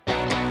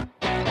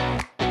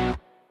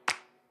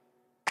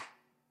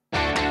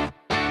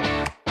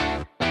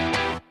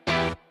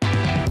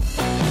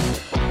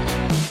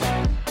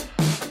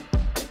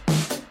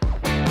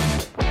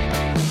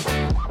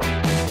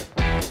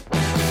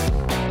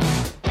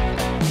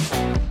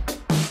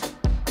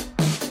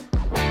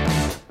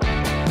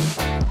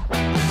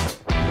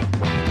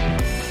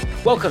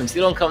Welcome to the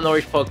Jon Tom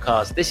Norwich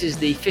podcast. This is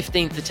the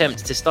 15th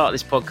attempt to start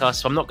this podcast,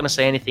 so I'm not going to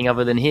say anything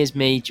other than here's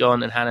me,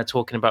 John, and Hannah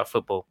talking about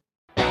football.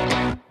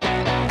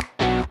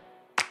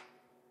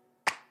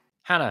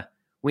 Hannah,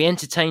 we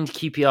entertained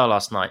QPR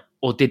last night,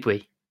 or did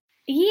we?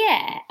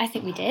 Yeah, I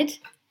think we did.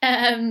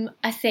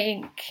 I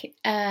think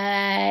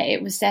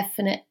it was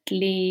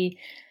definitely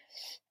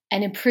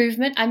an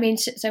improvement. I mean,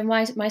 so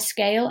my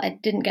scale, I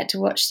didn't get to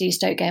watch the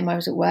Stoke game. I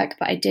was at work,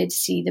 but I did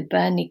see the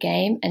Burnley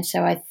game. And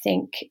so I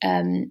think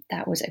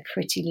that was a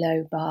pretty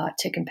low bar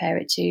to compare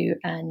it to.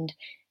 And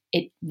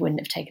it wouldn't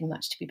have taken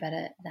much to be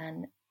better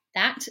than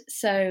that.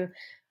 So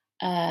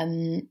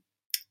I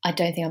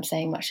don't think I'm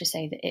saying much to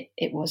say that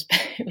it was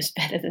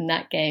better than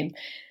that game.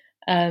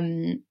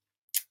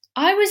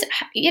 I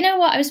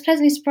was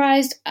pleasantly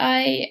surprised.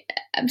 I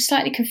am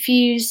slightly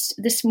confused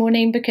this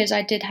morning because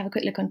I did have a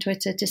quick look on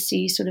Twitter to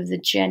see sort of the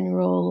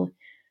general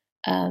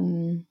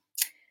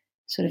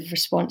sort of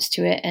response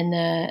to it and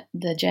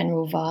the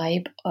general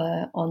vibe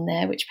on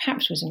there, which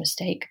perhaps was a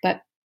mistake.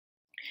 But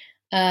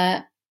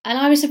and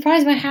I was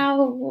surprised by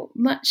how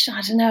much, I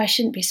don't know, I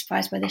shouldn't be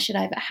surprised by this, should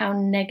I? But how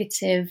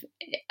negative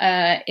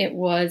it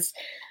was.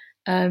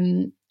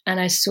 And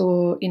I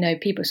saw,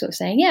 people sort of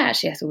saying, yeah,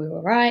 actually, I thought we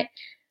were right.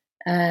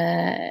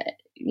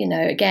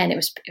 Again, it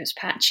was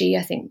patchy.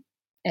 I think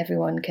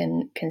everyone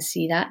can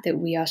see that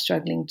we are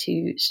struggling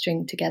to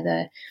string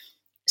together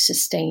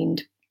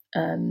sustained,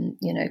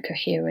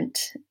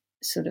 coherent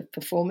sort of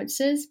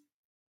performances.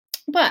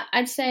 But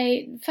I'd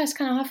say the first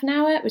kind of half an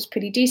hour it was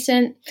pretty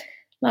decent.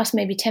 Last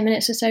maybe 10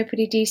 minutes or so,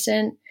 pretty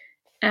decent.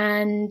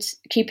 And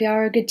QPR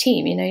are a good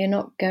team. You're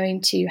not going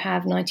to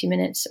have 90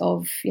 minutes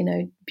of,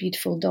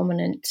 beautiful,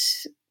 dominant,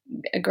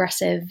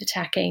 aggressive,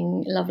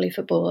 attacking, lovely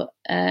football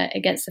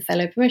against the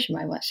fellow promotion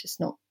rival. That's just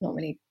not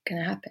really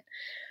going to happen.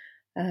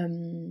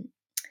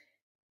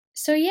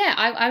 So yeah,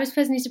 I was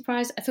pleasantly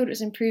surprised. I thought it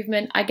was an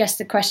improvement. I guess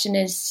the question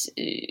is,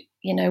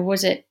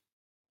 was it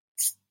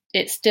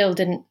still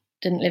didn't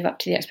live up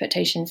to the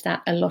expectations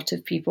that a lot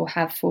of people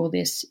have for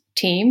this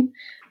team.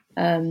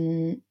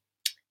 And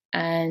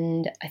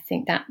I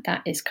think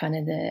that is kind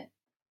of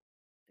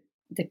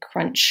the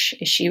crunch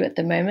issue at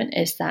the moment,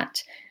 is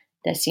that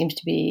there seems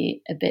to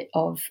be a bit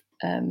of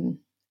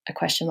a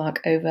question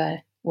mark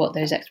over what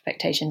those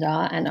expectations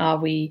are, and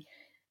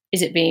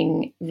is it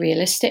being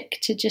realistic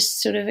to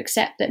just sort of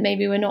accept that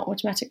maybe we're not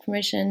automatic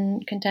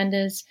promotion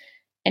contenders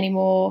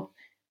anymore,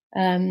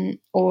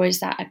 or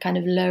is that a kind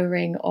of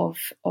lowering of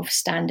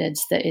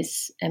standards that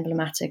is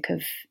emblematic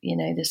of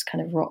this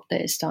kind of rot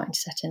that is starting to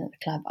set in at the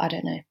club? I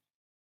don't know.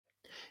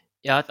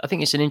 Yeah, I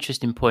think it's an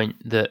interesting point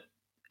that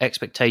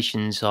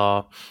expectations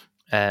are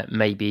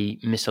maybe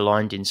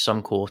misaligned in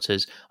some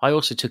quarters. I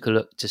also took a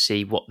look to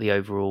see what the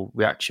overall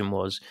reaction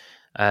was,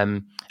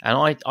 and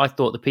I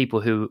thought the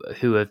people who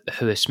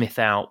are Smith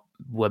out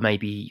were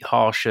maybe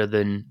harsher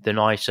than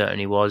I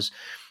certainly was,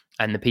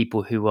 and the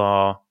people who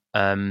are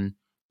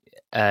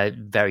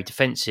very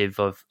defensive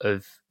of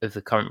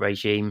the current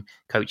regime,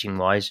 coaching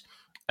wise,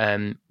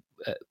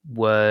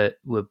 were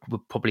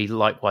probably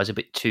likewise a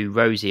bit too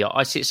rosy.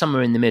 I sit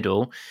somewhere in the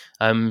middle.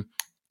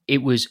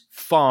 It was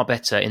far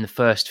better in the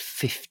first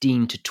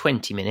 15 to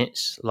 20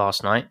 minutes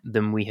last night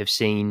than we have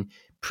seen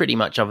pretty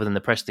much other than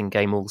the Preston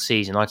game all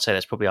season. I'd say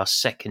that's probably our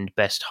second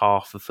best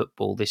half of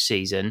football this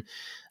season.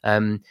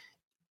 The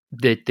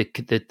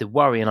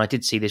worry, and I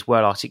did see this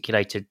well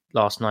articulated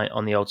last night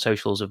on the old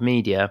socials of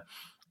media,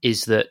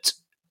 is that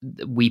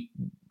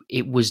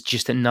it was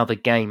just another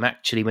game.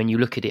 Actually, when you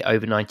look at it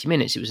over 90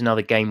 minutes, it was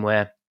another game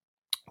where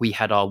we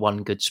had our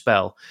one good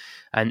spell.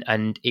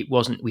 And it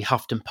wasn't, we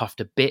huffed and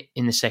puffed a bit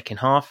in the second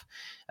half.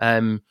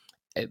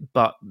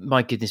 But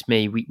my goodness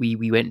me,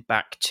 we went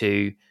back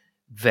to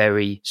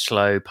very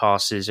slow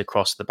passes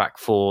across the back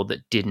four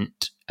that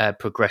didn't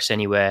progress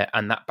anywhere.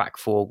 And that back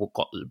four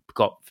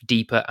got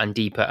deeper and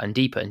deeper and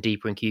deeper and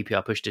deeper. And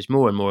QPR pushed us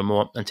more and more and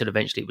more until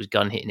eventually it was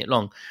Gunn hitting it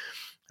long.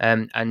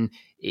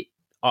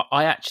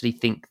 I actually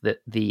think that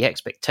the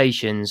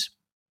expectations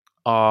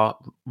are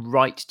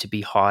right to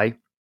be high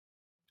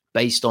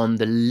based on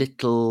the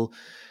little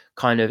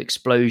kind of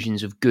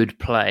explosions of good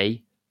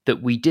play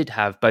that we did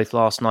have both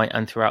last night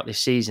and throughout this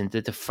season.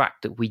 The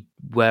fact that we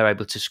were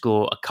able to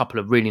score a couple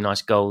of really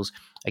nice goals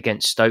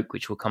against Stoke,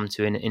 which we'll come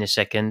to in a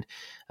second,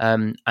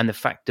 and the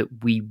fact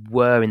that we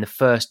were in the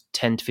first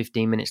 10 to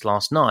 15 minutes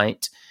last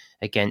night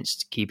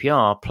against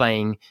QPR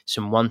playing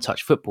some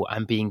one-touch football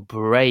and being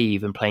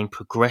brave and playing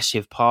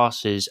progressive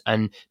passes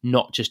and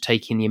not just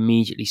taking the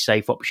immediately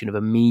safe option of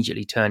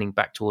immediately turning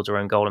back towards our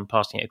own goal and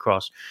passing it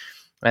across.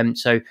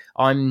 So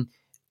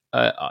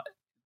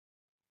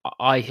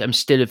I am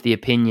still of the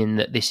opinion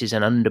that this is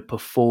an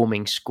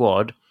underperforming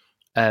squad,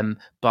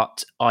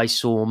 but I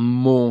saw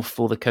more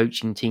for the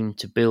coaching team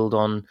to build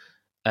on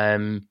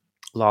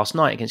last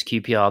night against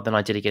QPR than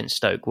I did against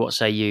Stoke. What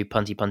say you,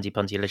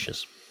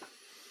 Puntylicious?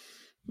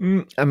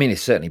 I mean,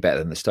 it's certainly better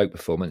than the Stoke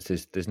performance.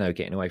 There's no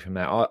getting away from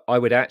that. I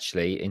would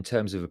actually, in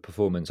terms of a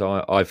performance,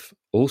 I've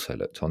also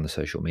looked on the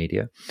social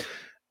media,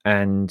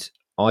 and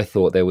I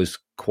thought there was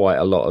quite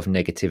a lot of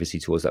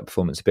negativity towards that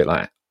performance, a bit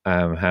like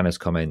Hannah's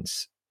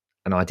comments,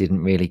 and I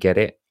didn't really get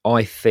it.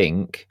 I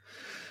think,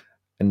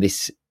 and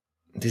this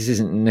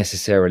isn't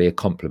necessarily a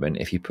compliment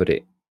if you put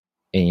it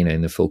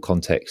in the full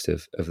context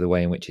of the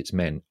way in which it's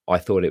meant. I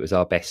thought it was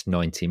our best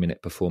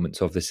 90-minute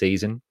performance of the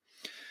season.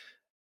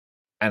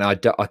 And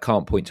I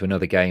can't point to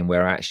another game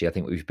where actually I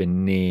think we've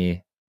been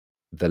near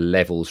the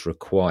levels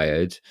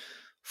required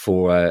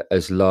for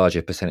as large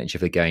a percentage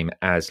of the game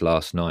as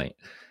last night.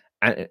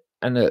 And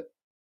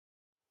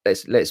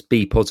let's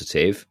be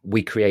positive.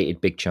 We created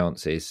big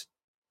chances.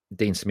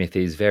 Dean Smith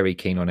is very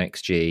keen on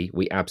XG.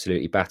 We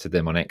absolutely battered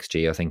them on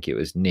XG. I think it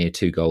was near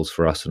 2 goals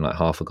for us and like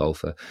half a goal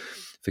for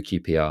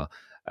QPR.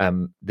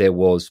 There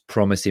was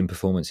promising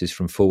performances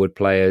from forward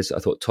players. I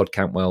thought Todd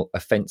Cantwell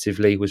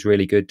offensively was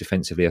really good.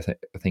 Defensively,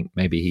 I think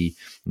maybe he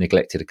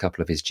neglected a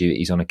couple of his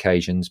duties on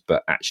occasions,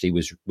 but actually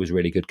was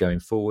really good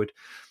going forward.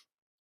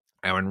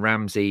 Aaron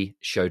Ramsey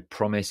showed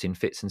promise in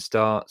fits and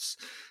starts.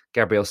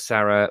 Gabriel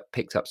Sara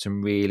picked up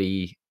some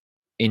really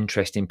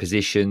interesting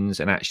positions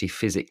and actually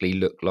physically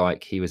looked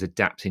like he was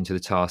adapting to the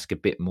task a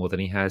bit more than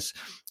he has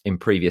in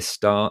previous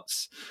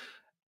starts.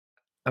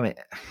 I mean,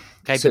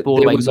 gave the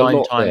ball away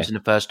 9 times in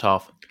the first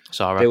half.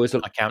 Sarah, there was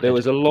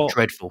a lot.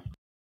 Dreadful.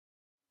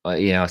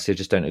 I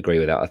just don't agree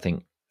with that.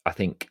 I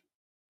think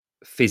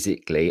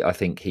physically, I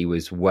think he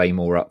was way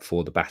more up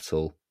for the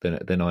battle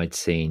than I'd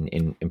seen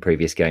in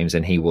previous games,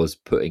 and he was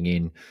putting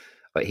in.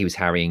 He was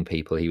harrying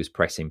people, he was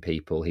pressing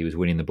people, he was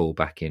winning the ball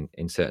back in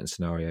certain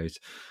scenarios.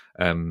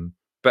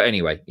 But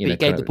anyway, he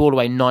gave the ball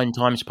away 9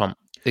 times, Pump.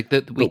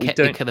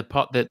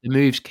 The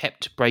moves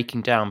kept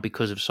breaking down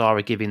because of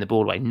Sara giving the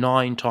ball away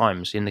 9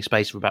 times in the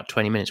space of about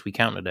 20 minutes. We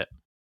counted it.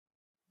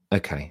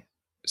 Okay.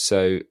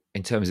 So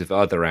in terms of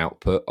other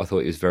output, I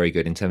thought it was very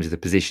good in terms of the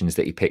positions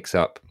that he picks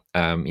up,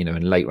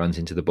 and late runs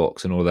into the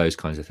box and all those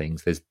kinds of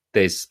things.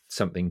 There's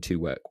something to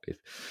work with.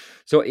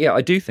 So yeah,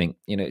 I do think,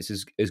 it's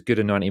as good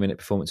a 90-minute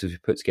performance as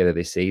we've put together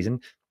this season.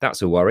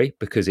 That's a worry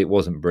because it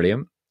wasn't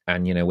brilliant.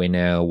 And, we're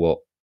now,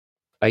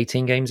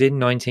 18 games in,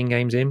 19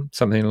 games in,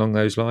 something along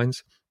those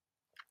lines.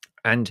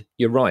 And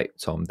you're right,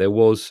 Tom, there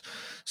was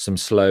some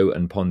slow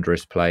and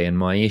ponderous play. And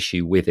my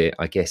issue with it,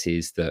 I guess,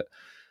 is that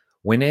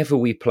whenever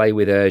we play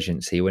with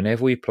urgency,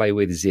 whenever we play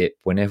with zip,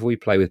 whenever we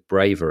play with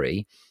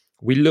bravery,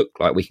 we look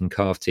like we can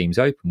carve teams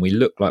open. We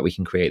look like we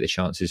can create the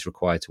chances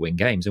required to win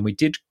games. And we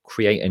did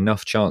create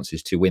enough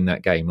chances to win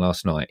that game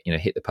last night.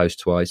 Hit the post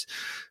twice.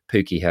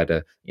 Pookie had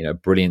a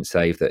brilliant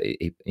save that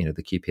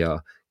the QPR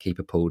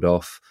keeper pulled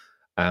off.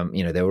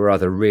 There were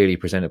other really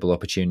presentable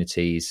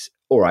opportunities.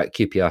 All right,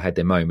 QPR had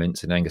their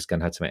moments and Angus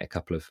Gunn had to make a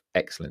couple of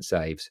excellent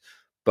saves.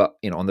 But,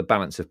 on the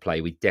balance of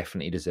play, we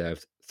definitely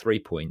deserved 3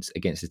 points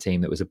against a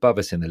team that was above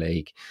us in the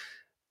league.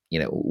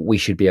 We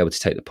should be able to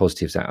take the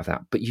positives out of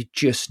that. But you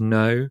just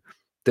know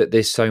that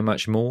there's so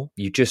much more.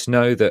 You just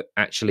know that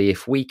actually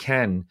if we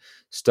can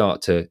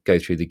start to go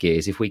through the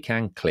gears, if we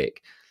can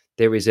click,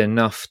 there is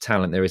enough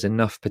talent, there is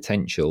enough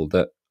potential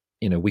that,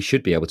 we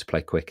should be able to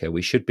play quicker.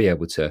 We should be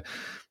able to,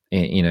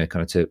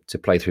 to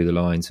play through the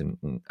lines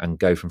and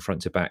go from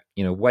front to back,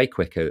 way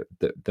quicker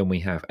than we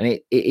have. And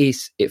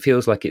it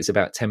feels like it's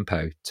about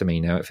tempo to me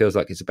now. It feels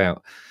like it's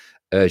about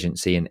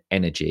urgency and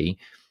energy.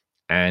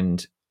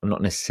 And I'm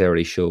not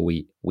necessarily sure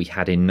we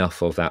had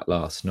enough of that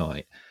last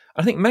night.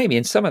 I think maybe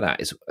in some of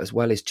that as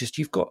well is just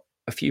you've got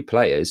a few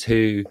players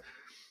who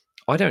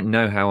I don't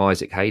know how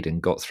Isaac Hayden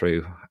got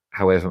through.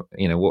 However,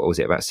 what was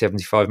it, about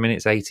 75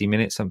 minutes, 80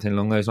 minutes, something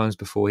along those lines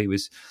before he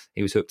was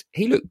hooked.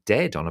 He looked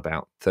dead on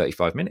about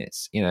 35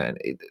 minutes.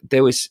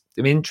 There was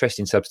some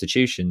interesting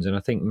substitutions, and I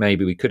think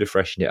maybe we could have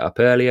freshened it up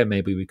earlier.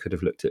 Maybe we could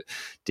have looked at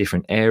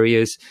different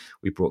areas.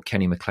 We brought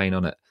Kenny McLean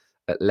on at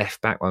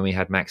left back when we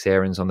had Max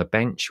Aarons on the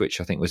bench, which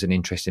I think was an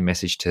interesting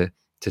message to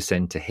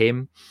send to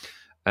him.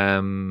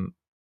 So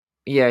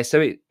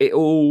it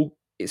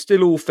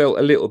still all felt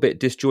a little bit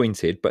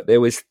disjointed, but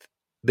there was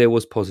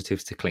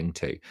positives to cling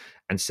to,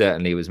 and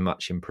certainly was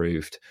much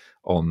improved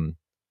on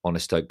a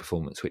Stoke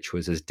performance, which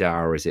was as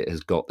dour as it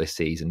has got this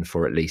season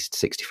for at least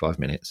 65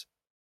 minutes.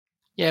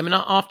 Yeah, I mean,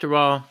 after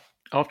our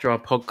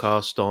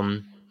podcast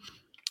on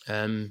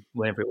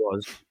whenever it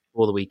was,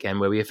 or the weekend,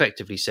 where we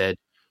effectively said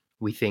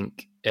we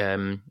think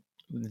the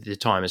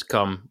time has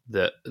come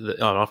that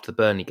after the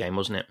Burnley game,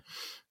 wasn't it?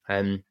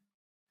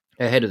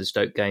 Ahead of the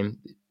Stoke game,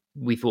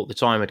 we thought the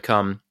time had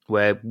come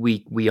where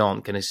we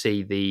aren't going to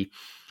see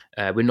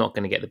we're not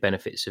going to get the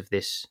benefits of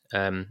this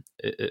of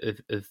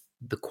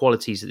the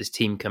qualities that this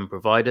team can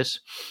provide us,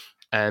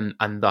 and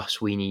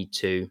thus we need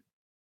to.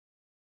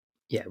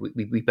 Yeah,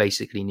 we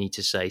basically need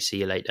to say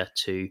see you later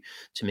to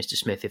Mr.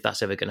 Smith if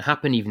that's ever going to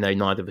happen, even though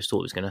neither of us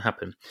thought it was going to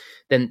happen.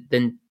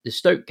 Then the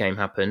Stoke game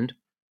happened,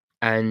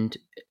 and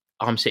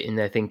I'm sitting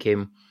there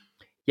thinking,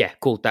 yeah,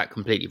 called that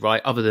completely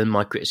right. Other than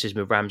my criticism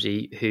of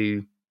Ramsey,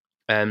 who,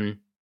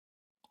 then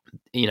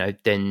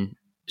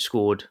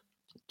scored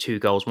 2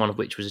 goals, one of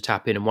which was a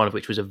tap in, and one of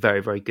which was a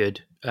very, very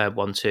good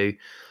 1-2.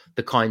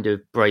 The kind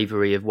of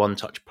bravery of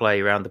one-touch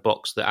play around the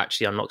box that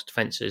actually unlocks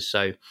defences.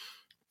 So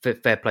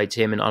fair play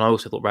to him. And I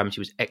also thought Ramsey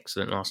was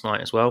excellent last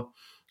night as well.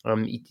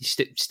 He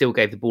still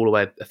gave the ball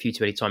away a few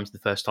too many times in the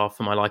first half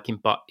for my liking,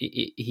 but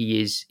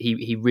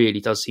he really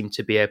does seem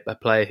to be a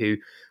player who,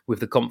 with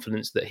the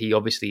confidence that he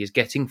obviously is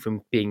getting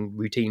from being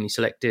routinely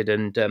selected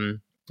and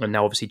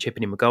now obviously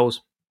chipping in with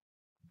goals,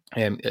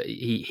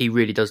 he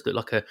really does look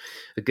like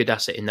a good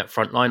asset in that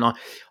front line.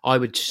 I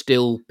would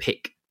still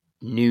pick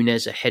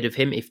Núñez ahead of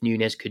him if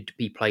Núñez could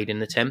be played in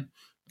the 10.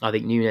 I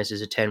think Núñez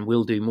as a 10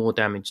 will do more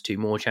damage to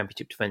more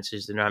Championship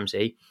defences than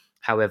Ramsey.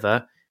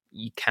 However,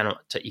 you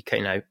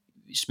know,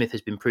 Smith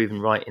has been proven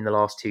right in the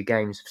last 2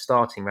 games of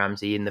starting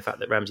Ramsey, in the fact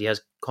that Ramsey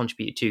has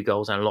contributed 2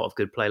 goals and a lot of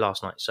good play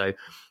last night. So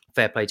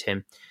fair play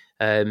to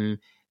him.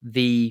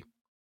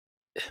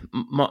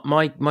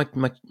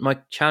 My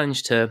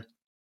challenge to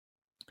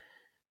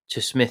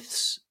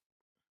Smith's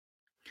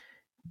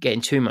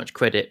getting too much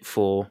credit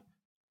for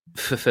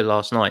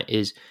last night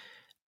is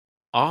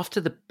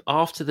after the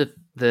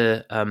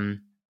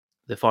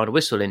final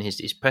whistle in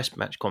his press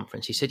match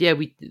conference, he said,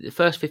 the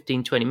first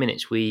 15-20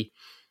 minutes we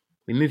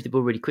moved the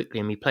ball really quickly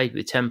and we played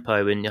with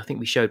tempo, and I think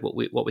we showed what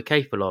we're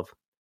capable of.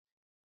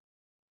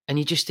 And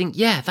you just think,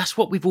 that's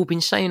what we've all been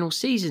saying all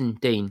season,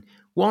 Dean.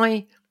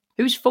 Why?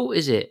 Whose fault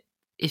is it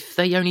if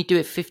they only do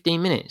it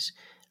 15 minutes?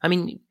 I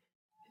mean,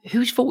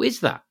 whose fault is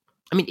that?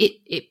 I mean,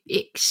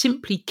 it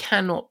simply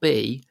cannot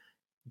be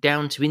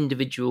down to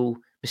individual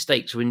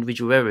mistakes or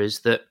individual errors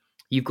that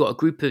you've got a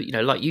group of,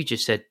 like you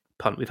just said,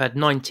 Punt, we've had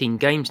 19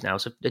 games now,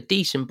 so a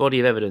decent body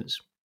of evidence.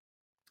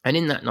 And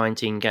in that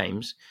 19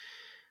 games,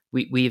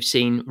 we have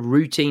seen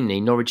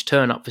routinely Norwich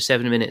turn up for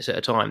 7 minutes at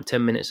a time,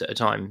 10 minutes at a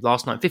time.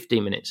 Last night,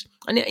 15 minutes.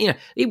 And,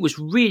 it was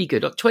really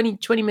good. Like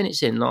 20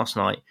 minutes in last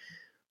night,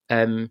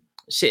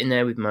 sitting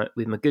there with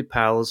my good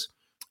pals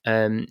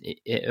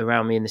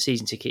around me and the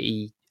season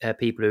ticket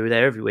people who were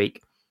there every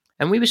week.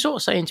 And we were sort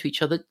of saying to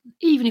each other,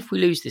 even if we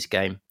lose this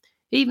game,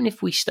 even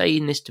if we stay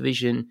in this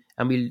division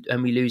and we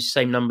lose the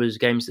same number of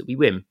games that we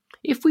win,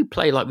 if we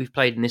play like we've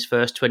played in this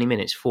first 20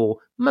 minutes for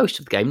most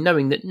of the game,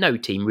 knowing that no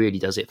team really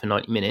does it for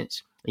 90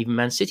 minutes, even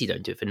Man City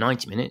don't do it for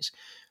 90 minutes,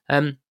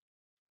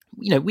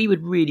 we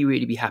would really,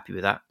 really be happy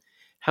with that.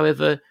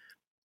 However,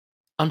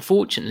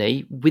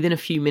 unfortunately, within a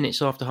few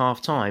minutes after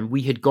half time,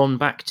 we had gone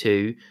back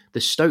to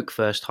the Stoke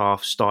first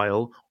half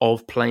style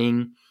of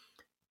playing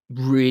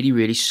really,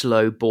 really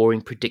slow,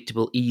 boring,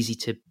 predictable, easy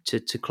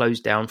to close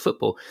down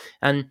football.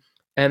 And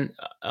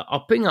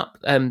I'll bring up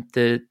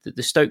the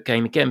Stoke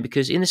game again,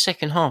 because in the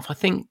second half, I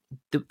think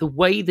the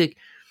way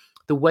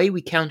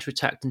we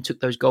counterattacked and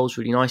took those goals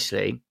really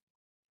nicely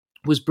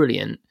was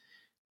brilliant.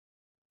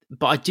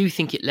 But I do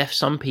think it left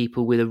some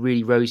people with a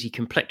really rosy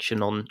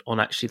complexion on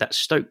actually that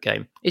Stoke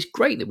game. It's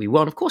great that we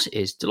won. Of course it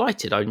is.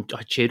 Delighted. I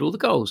cheered all the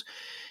goals.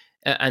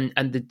 And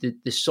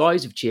the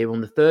size of cheer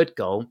on the third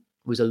goal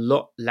was a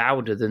lot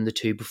louder than the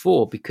 2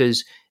 before,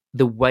 because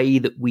the way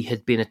that we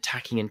had been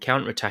attacking and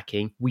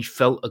counter-attacking, we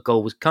felt a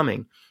goal was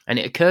coming. And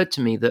it occurred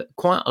to me that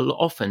quite a lot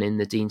often in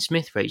the Dean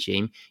Smith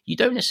regime, you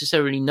don't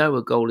necessarily know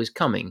a goal is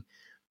coming.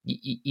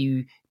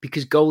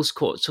 Because goals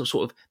sort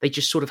of they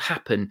just sort of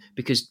happen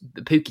because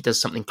Pookie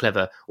does something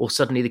clever, or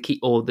suddenly the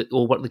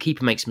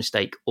keeper makes a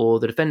mistake, or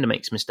the defender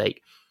makes a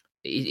mistake.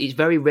 It's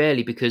very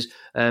rarely because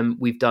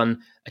we've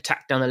done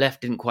attack down the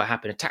left, didn't quite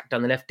happen, attack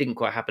down the left, didn't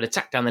quite happen,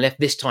 attack down the left,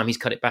 this time he's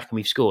cut it back and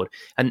we've scored.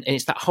 And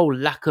it's that whole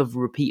lack of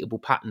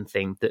repeatable pattern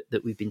thing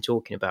that we've been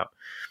talking about.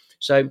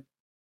 So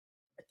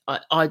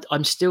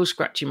I'm still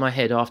scratching my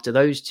head after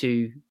those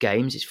 2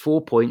 games. It's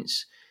 4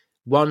 points,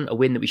 1 a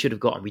win that we should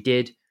have got, and we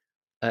did.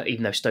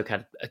 Even though Stoke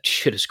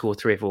should have scored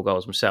 3 or 4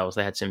 goals themselves.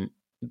 They had some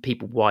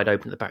people wide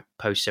open at the back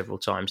post several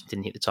times,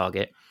 didn't hit the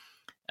target.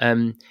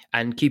 And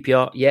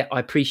QPR, I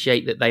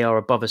appreciate that they are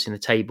above us in the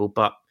table,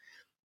 but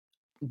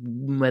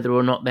whether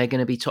or not they're going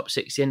to be top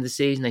 6 at the end of the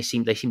season, they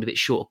seemed a bit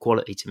short of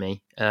quality to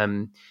me.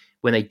 When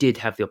they did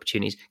have the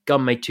opportunities,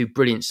 Gunn made 2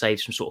 brilliant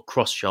saves from sort of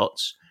cross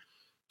shots.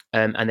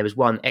 And there was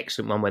one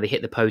excellent one where they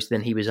hit the post,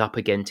 then he was up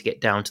again to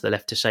get down to the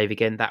left to save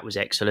again. That was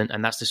excellent.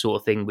 And that's the sort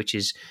of thing which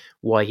is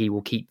why he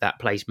will keep that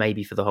place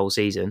maybe for the whole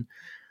season.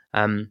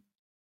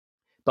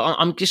 But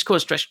I'm just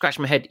kind of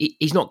scratching my head.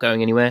 He's not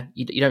going anywhere.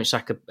 You don't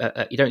sack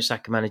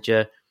a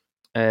manager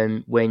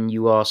when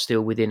you are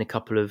still within a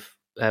couple of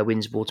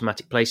wins of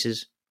automatic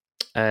places.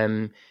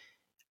 And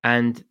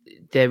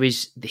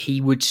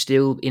he would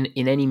still,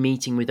 in any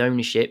meeting with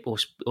ownership or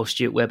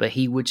Stuart Webber,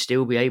 he would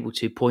still be able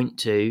to point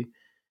to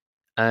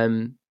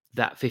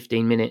that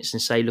 15 minutes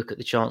and say, look at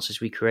the chances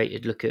we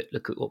created, look at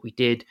what we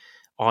did.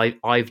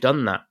 I've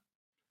done that.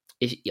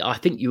 I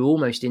think you're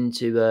almost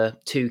into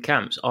 2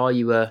 camps. Are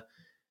you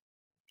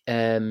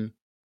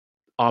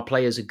our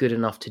players are good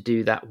enough to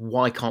do that?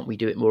 Why can't we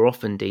do it more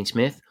often, Dean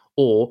Smith?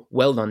 Or,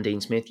 well done, Dean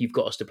Smith, you've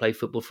got us to play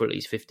football for at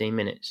least 15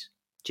 minutes.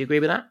 Do you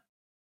agree with that?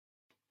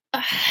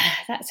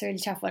 That's a really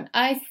tough one.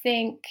 I'd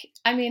say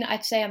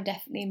I'm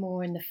definitely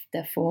more in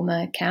the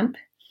former camp,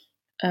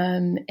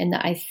 in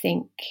that I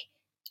think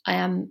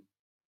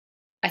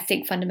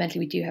fundamentally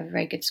we do have a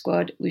very good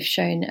squad. We've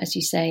shown, as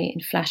you say,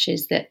 in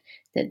flashes that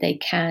they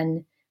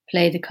can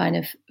play the kind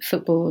of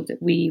football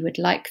that we would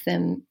like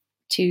them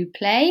to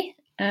play.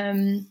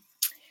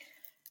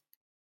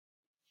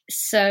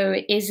 so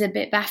it is a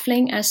bit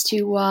baffling as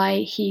to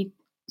why he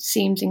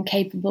seems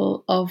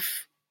incapable of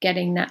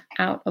getting that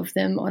out of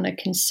them on a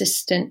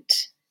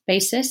consistent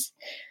basis.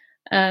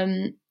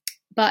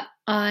 But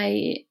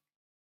I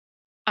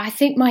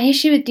think my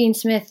issue with Dean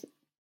Smith,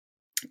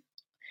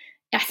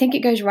 I think it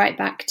goes right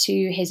back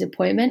to his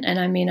appointment. And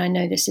I mean, I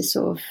know this is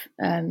sort of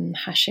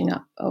hashing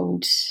up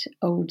old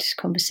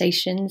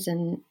conversations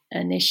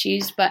and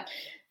issues, but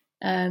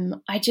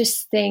I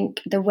just think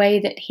the way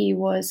that he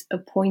was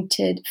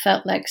appointed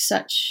felt like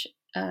such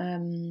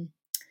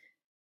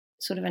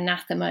sort of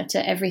anathema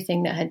to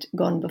everything that had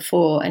gone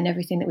before and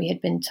everything that we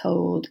had been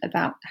told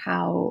about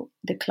how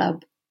the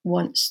club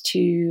wants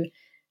to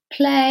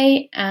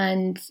play.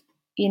 And,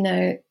 you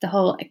know, the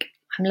whole, like,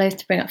 I'm loath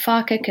to bring up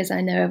Farke because I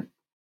know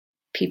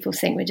people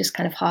think we're just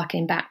kind of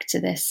harking back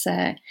to this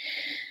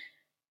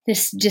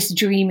this just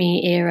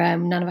dreamy era.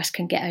 None of us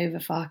can get over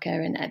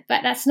Farke,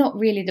 but that's not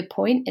really the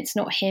point. It's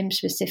not him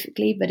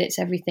specifically, but it's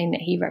everything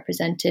that he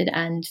represented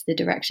and the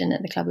direction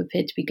that the club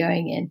appeared to be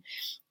going in.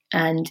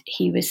 And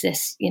he was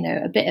this, you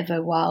know, a bit of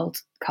a wild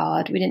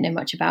card. We didn't know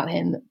much about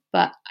him,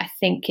 but I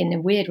think in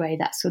a weird way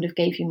that sort of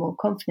gave you more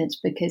confidence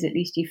because at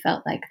least you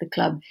felt like the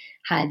club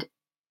had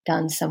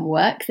done some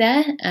work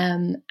there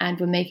and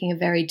were making a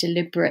very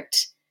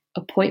deliberate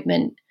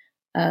appointment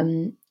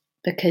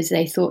because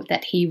they thought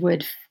that he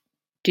would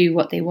do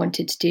what they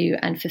wanted to do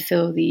and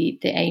fulfill the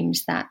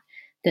aims that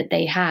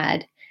they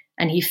had,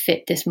 and he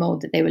fit this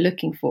mold that they were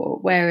looking for.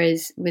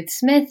 Whereas with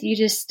Smith, you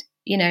just,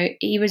 you know,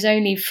 he was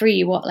only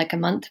free like a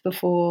month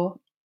before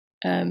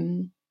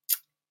the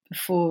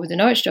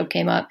Norwich job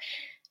came up,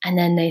 and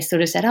then they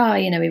sort of said, oh,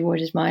 you know, we've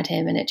always admired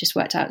him and it just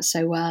worked out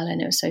so well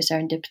and it was so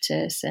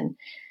serendipitous.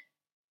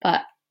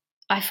 But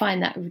I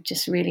find that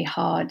just really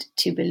hard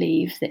to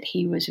believe that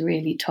he was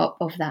really top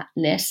of that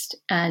list.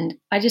 And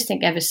I just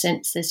think ever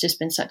since there's just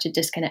been such a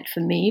disconnect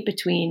for me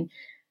between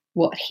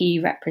what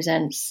he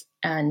represents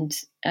and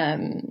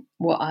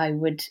what I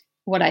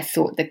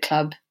thought the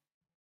club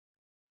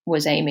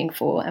was aiming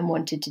for and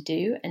wanted to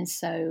do. And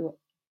so,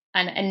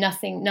 and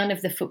none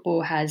of the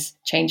football has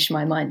changed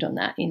my mind on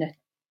that. You know,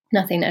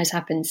 nothing that has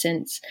happened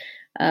since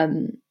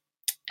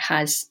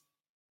has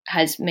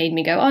made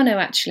me go, oh no,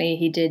 actually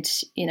he did,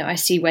 you know, I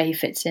see where he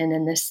fits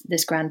in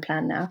this grand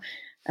plan now.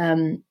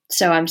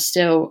 So I'm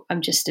still a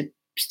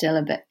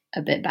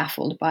bit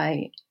baffled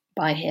by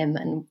him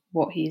and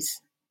what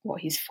he's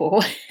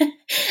for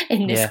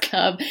in this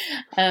club.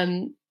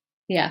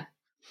 Yeah.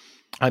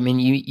 I mean,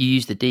 you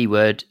use the D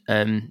word,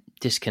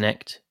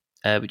 disconnect,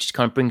 which just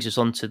kind of brings us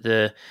on to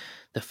the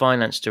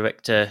finance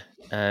director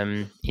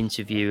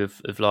interview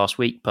of last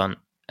week, Punt,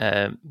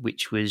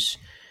 which was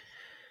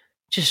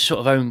just sort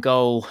of own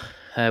goal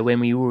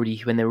when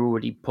there were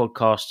already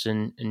podcasts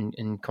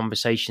and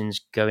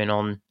conversations going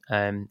on,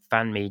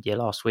 fan media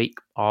last week,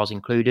 ours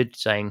included,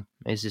 saying,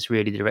 is this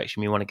really the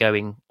direction we want to go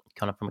in,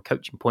 kind of from a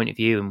coaching point of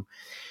view, and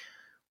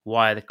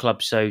why are the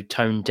club so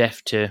tone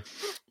deaf to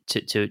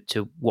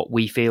what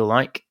we feel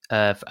like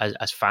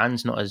as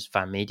fans, not as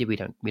fan media. We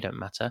don't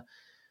matter.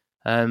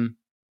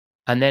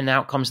 And then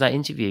out comes that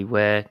interview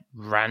where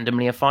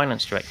randomly a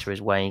finance director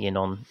is weighing in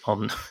on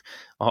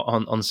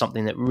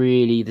something that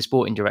really the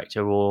sporting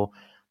director or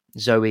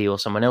Zoe or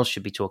someone else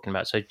should be talking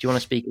about. So do you want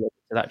to speak to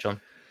that,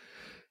 John?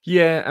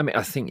 Yeah, I mean,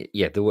 I think,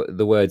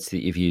 the words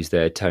that you've used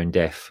there, tone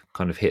deaf,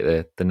 kind of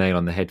hit the nail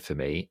on the head for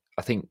me.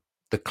 I think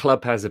the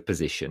club has a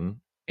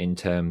position in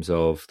terms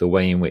of the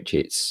way in which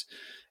it's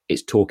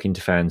talking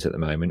to fans at the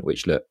moment,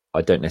 which, look,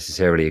 I don't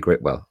necessarily agree.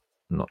 Well,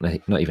 not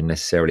even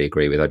necessarily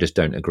agree with. I just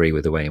don't agree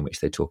with the way in which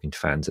they're talking to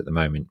fans at the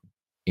moment.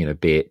 You know,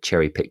 be it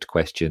cherry-picked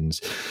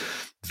questions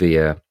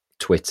via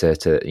Twitter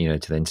to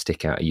then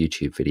stick out a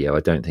YouTube video. I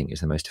don't think it's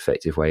the most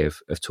effective way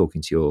of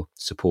talking to your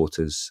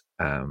supporters,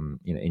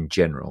 in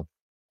general.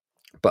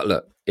 But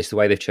look, it's the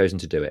way they've chosen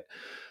to do it.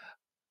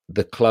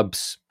 The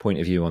club's point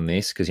of view on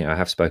this, because I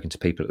have spoken to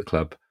people at the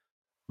club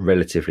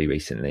relatively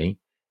recently,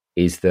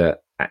 is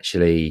that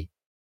actually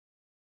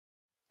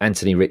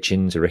Anthony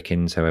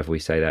Rickens, however we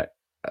say that,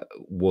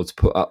 was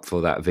put up for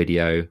that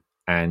video,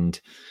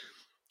 and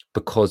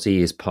because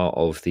he is part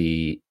of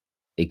the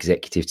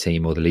executive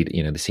team or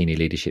the senior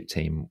leadership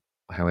team,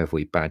 however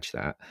we badge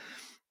that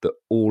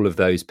all of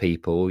those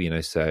people,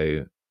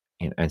 so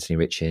Anthony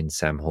Rickens,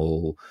 Sam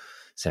Hall,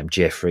 Sam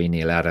Jeffrey,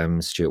 Neil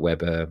Adams, Stuart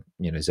Webber,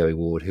 Zoe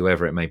Ward,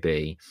 whoever it may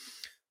be,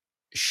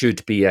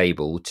 should be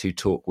able to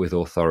talk with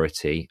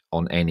authority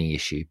on any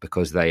issue,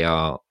 because they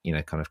are,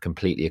 kind of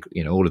completely,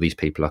 all of these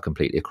people are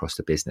completely across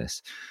the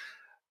business.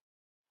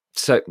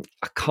 So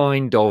I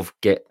kind of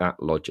get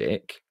that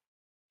logic.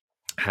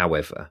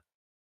 However,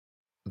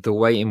 the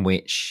way in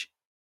which,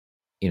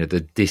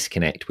 the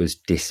disconnect was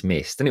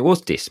dismissed, and it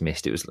was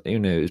dismissed, it was, it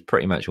was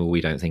pretty much, well,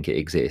 we don't think it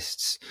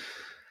exists.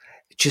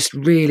 Just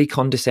really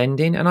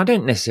condescending. And I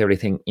don't necessarily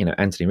think,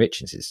 Anthony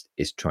Rickens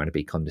is trying to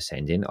be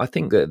condescending. I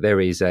think that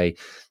there is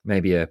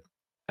maybe a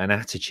an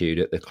attitude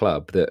at the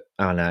club that,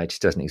 oh no, it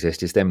just doesn't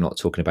exist. It's them not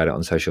talking about it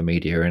on social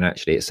media, and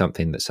actually it's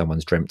something that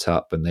someone's dreamt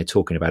up and they're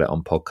talking about it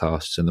on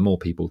podcasts, and the more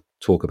people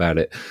talk about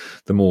it,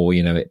 the more,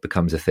 it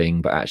becomes a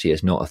thing, but actually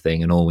it's not a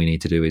thing, and all we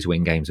need to do is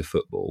win games of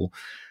football.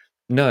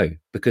 No,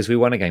 because we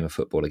won a game of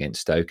football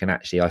against Stoke, and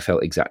actually I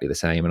felt exactly the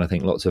same, and I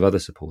think lots of other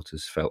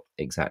supporters felt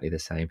exactly the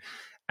same.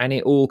 And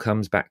it all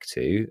comes back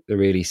to the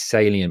really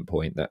salient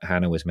point that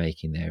Hannah was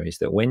making there, is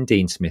that when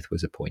Dean Smith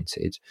was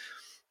appointed,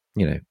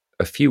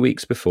 a few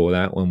weeks before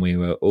that, when we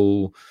were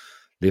all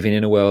living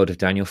in a world of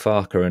Daniel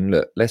Farke, and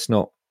look, let's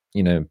not,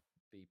 be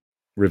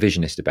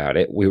revisionist about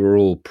it, we were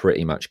all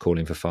pretty much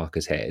calling for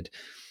Farke's head,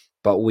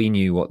 but we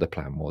knew what the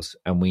plan was,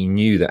 and we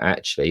knew that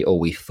actually, or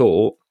we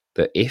thought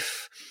that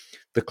if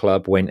the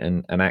club went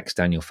and axed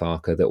Daniel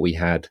Farke, that we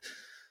had,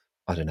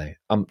 I don't know,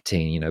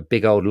 umpteen,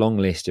 big old long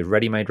list of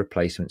ready-made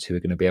replacements who are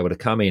going to be able to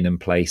come in and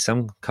play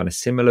some kind of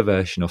similar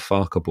version of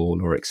Farke ball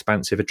or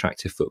expansive,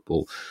 attractive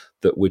football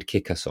that would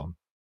kick us on.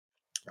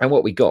 And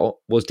what we got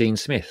was Dean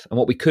Smith, and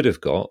what we could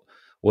have got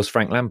was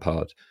Frank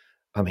Lampard.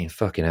 I mean,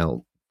 fucking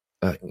hell,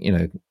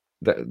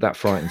 that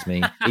frightens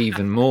me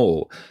even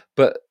more.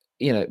 But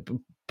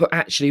but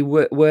actually,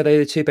 were they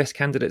the two best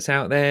candidates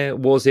out there?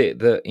 Was it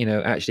that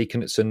actually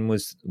Knutson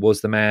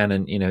was the man,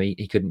 and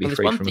he couldn't be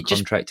free from a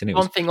contract, and it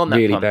was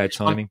really bad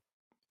timing?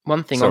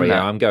 One thing. Sorry, on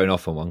that. I'm going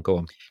off on one. Go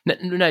on.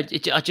 No.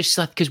 I just,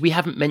 because we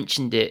haven't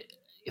mentioned it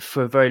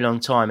for a very long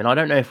time, and I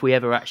don't know if we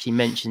ever actually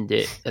mentioned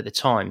it at the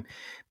time,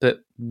 but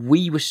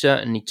we were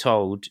certainly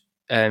told,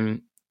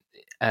 and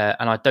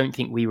I don't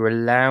think we were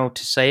allowed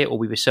to say it, or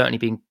we were certainly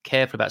being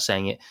careful about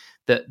saying it,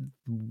 that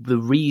the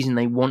reason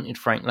they wanted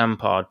Frank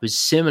Lampard was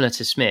similar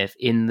to Smith,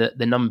 in that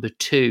the number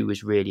 2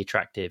 was really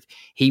attractive.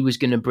 He was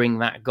going to bring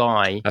that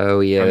guy. Oh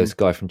yeah, this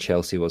guy from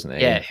Chelsea, wasn't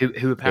it? Yeah,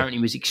 who apparently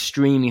was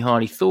extremely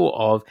highly thought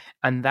of,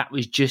 and that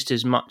was just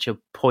as much a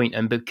point.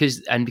 And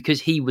because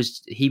he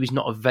was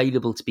not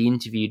available to be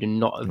interviewed, and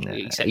not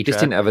etc. He just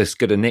didn't have as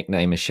good a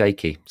nickname as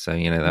Shaky, so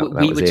that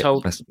we was were it.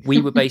 told. We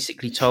were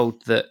basically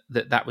told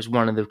that was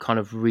one of the kind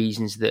of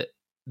reasons that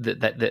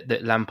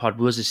Lampard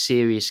was a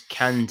serious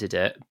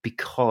candidate,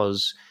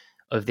 because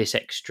of this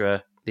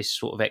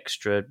sort of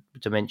extra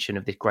dimension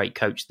of this great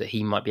coach that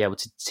he might be able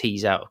to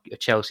tease out of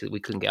Chelsea that we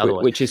couldn't get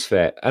otherwise. Which is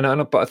fair.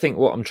 But I think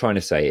what I'm trying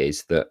to say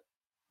is that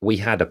we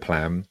had a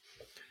plan.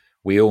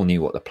 We all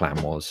knew what the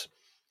plan was.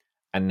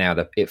 And now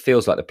that it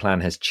feels like the plan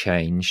has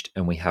changed,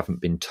 and we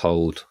haven't been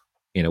told,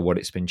 what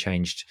it's been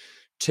changed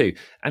to.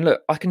 And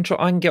look, I can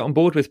get on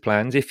board with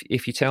plans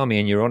if you tell me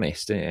and you're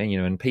honest,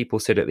 and people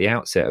said at the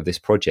outset of this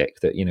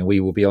project that we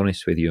will be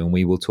honest with you and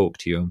we will talk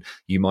to you, and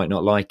you might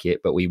not like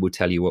it, but we will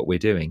tell you what we're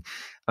doing.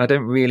 I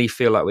don't really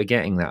feel like we're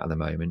getting that at the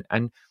moment.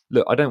 And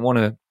look, I don't want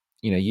to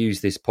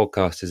use this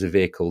podcast as a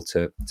vehicle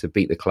to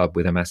beat the club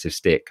with a massive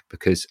stick,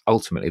 because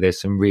ultimately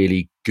there's some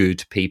really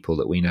good people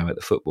that we know at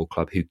the football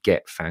club who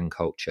get fan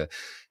culture,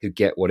 who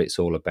get what it's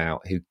all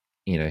about, who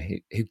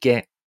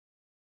get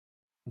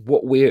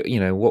what we're,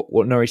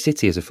 what Norwich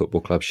City as a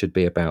football club should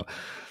be about.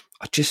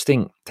 I just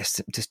think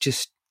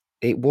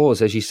it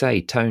was, as you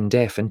say, tone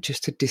deaf, and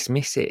just to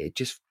dismiss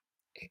it,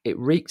 it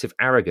reeked of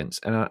arrogance.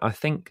 And I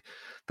think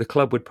the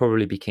club would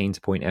probably be keen to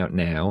point out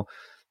now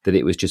that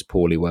it was just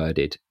poorly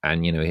worded.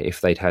 And,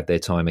 if they'd had their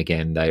time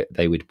again,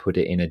 they would put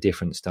it in a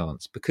different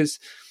stance. Because,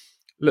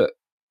 look,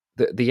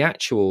 the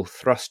actual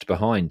thrust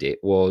behind it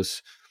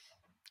was,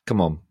 come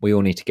on, we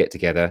all need to get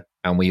together,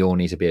 and we all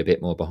need to be a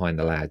bit more behind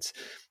the lads.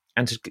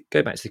 And to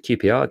go back to the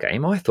QPR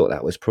game, I thought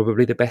that was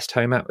probably the best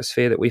home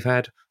atmosphere that we've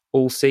had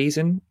all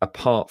season,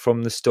 apart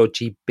from the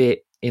stodgy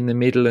bit in the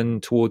middle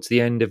and towards the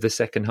end of the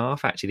second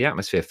half. Actually, the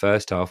atmosphere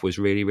first half was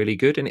really, really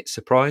good, and it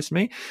surprised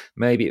me.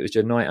 Maybe it was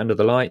just a night under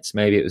the lights.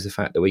 Maybe it was the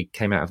fact that we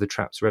came out of the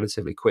traps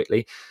relatively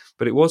quickly,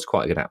 but it was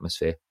quite a good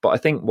atmosphere. But I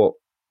think what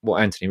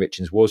Anthony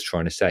Richards was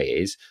trying to say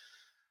is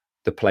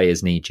the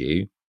players need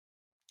you,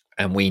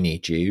 and we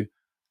need you,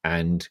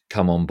 and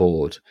come on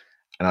board.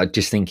 And I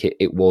just think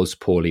it was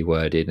poorly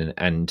worded.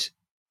 And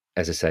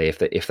as I say,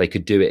 if they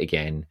could do it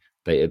again,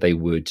 they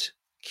would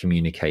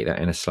communicate that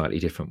in a slightly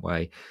different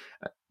way.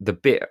 The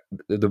bit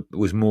that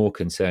was more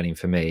concerning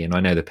for me, and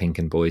I know the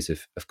Pinken boys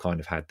have kind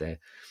of had their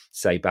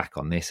say back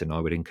on this, and I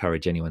would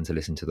encourage anyone to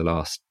listen to the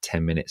last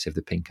 10 minutes of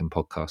the Pinken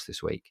podcast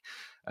this week.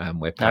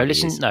 Where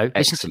listen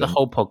to the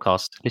whole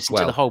podcast. Listen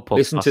to the whole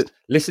podcast.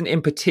 Listen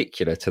in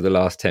particular to the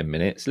last 10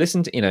 minutes.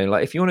 Listen to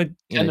like if you want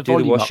to do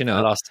the washing up.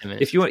 The last 10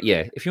 minutes. If you want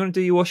to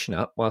do your washing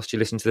up whilst you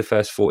listen to the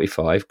first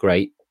 45,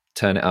 great.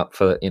 Turn it up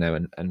for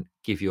and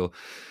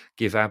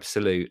give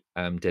absolute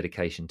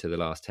dedication to the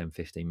last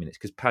 10-15 minutes,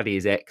 because Paddy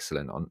is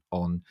excellent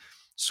on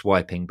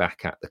swiping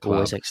back at the club.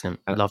 Always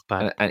excellent. Love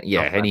Paddy.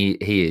 And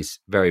he is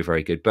very,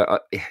 very good.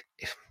 But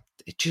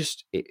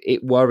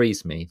it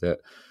worries me that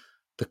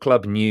the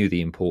club knew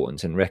the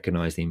importance and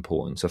recognised the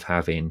importance of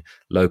having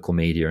local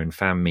media and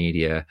fan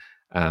media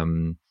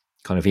kind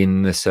of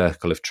in the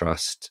circle of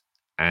trust,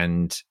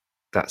 and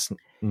that's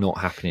not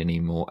happening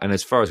anymore. And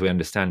as far as we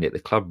understand it, the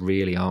club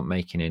really aren't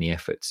making any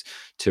efforts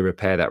to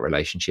repair that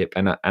relationship.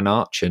 And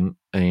Archant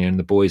and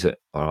the boys at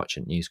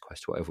Archant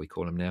Newsquest, whatever we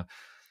call them now,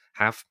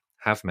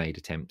 have made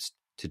attempts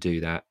to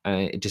do that.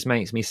 And it just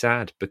makes me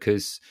sad,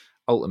 because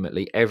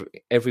ultimately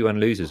everyone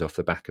loses off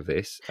the back of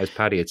this. As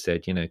Paddy had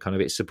said, kind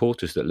of it's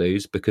supporters that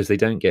lose, because they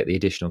don't get the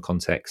additional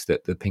context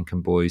that the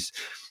Pinkham boys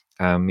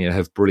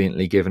have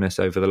brilliantly given us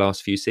over the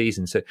last few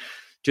seasons. So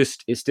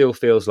just, it still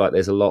feels like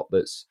there's a lot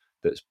that's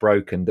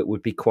broken that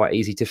would be quite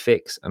easy to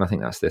fix, and I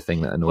think that's the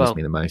thing that annoys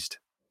me the most.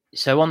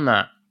 So on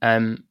that,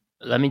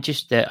 let me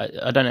just,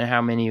 I don't know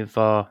how many of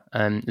our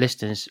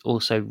listeners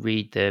also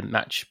read the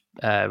match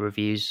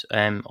reviews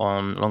on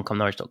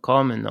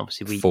longcomenorwich.com, and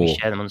obviously we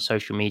share them on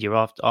social media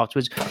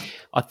afterwards.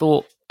 I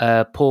thought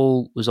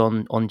Paul was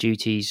on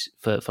duties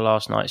for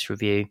last night's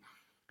review,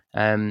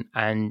 and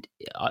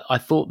I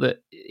thought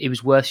that it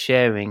was worth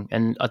sharing,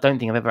 and I don't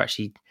think I've ever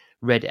actually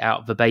read it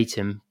out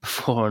verbatim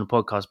before on a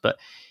podcast, but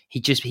he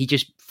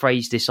just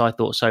phrased this, I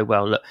thought, so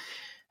well. Look,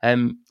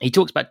 he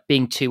talks about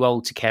being too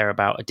old to care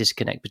about a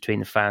disconnect between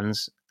the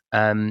fans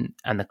and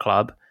the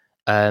club,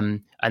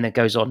 and then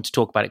goes on to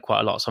talk about it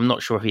quite a lot. So I'm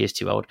not sure if he is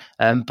too old,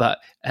 but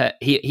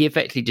he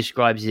effectively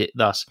describes it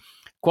thus: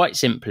 quite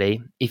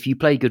simply, if you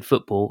play good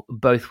football,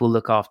 both will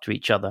look after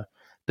each other.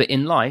 But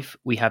in life,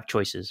 we have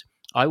choices.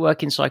 I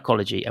work in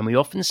psychology, and we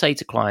often say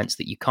to clients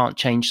that you can't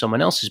change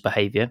someone else's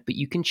behaviour, but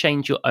you can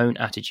change your own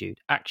attitude,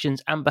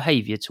 actions, and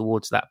behaviour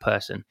towards that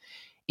person.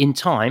 In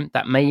time,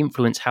 that may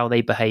influence how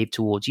they behave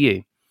towards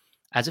you.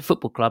 As a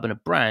football club and a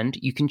brand,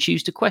 you can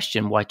choose to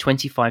question why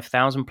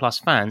 25,000 plus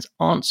fans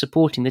aren't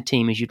supporting the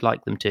team as you'd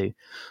like them to.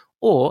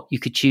 Or you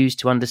could choose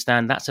to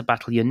understand that's a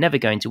battle you're never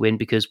going to win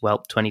because,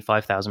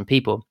 25,000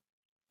 people.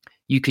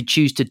 You could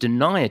choose to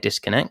deny a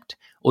disconnect,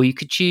 or you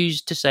could choose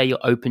to say you're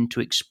open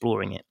to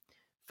exploring it.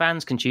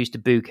 Fans can choose to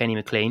boo Kenny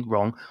McLean,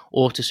 wrong,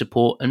 or to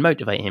support and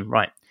motivate him,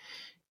 right.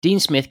 Dean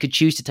Smith could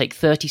choose to take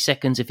 30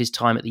 seconds of his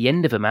time at the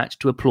end of a match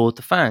to applaud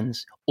the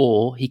fans,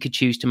 or he could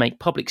choose to make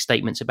public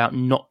statements about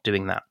not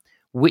doing that.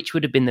 Which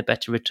would have been the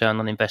better return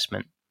on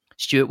investment?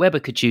 Stuart Webber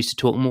could choose to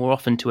talk more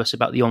often to us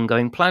about the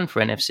ongoing plan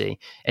for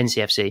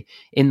NCFC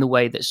in the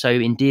way that so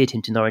endeared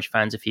him to Norwich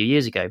fans a few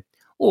years ago.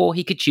 Or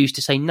he could choose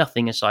to say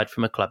nothing aside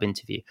from a club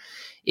interview.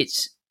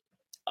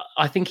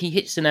 I think he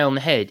hits the nail on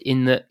the head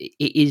in that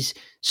it is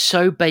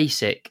so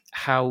basic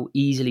how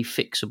easily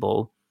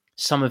fixable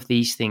some of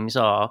these things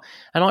are.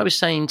 And I was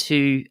saying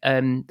to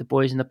the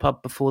boys in the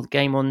pub before the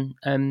game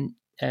on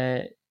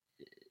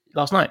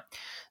last night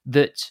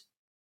that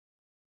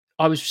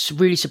I was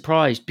really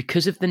surprised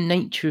because of the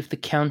nature of the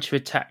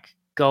counter-attack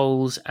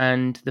goals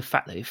and the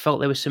fact that it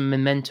felt there was some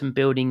momentum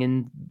building,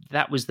 and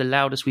that was the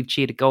loudest we've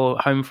cheered a goal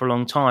at home for a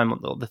long time,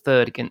 the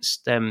third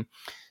against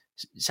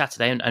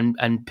Saturday,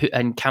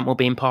 and Campbell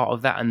being part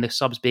of that, and the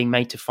subs being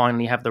made to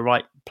finally have the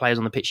right players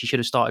on the pitch he should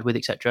have started with,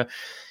 etc.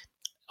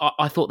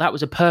 I thought that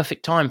was a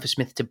perfect time for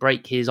Smith to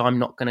break his I'm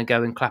not going to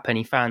go and clap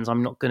any fans,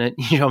 I'm not going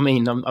to, you know what I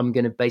mean, I'm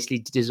going to basically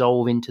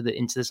dissolve into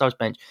the subs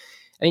bench.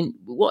 I mean,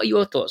 what are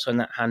your thoughts on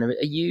that, Hannah?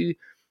 Are you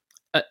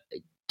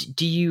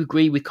do you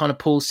agree with kind of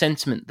Paul's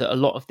sentiment that a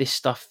lot of this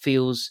stuff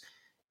feels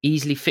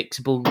easily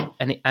fixable,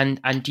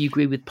 and do you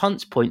agree with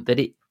Punt's point that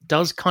it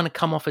does kind of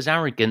come off as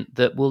arrogant,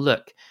 that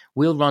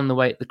we'll run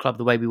the club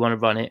the way we want to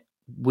run it,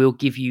 we'll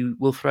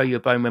throw you a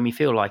bone when we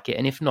feel like it,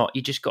 and if not,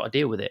 you just got to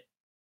deal with it?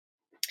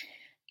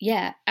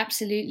 Yeah,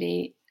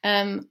 absolutely.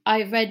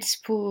 I read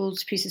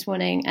Paul's piece this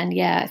morning, and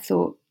I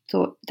thought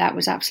that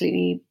was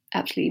absolutely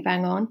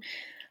bang on.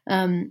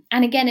 And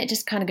again, it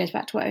just kind of goes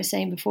back to what I was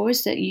saying before,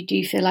 is that you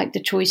do feel like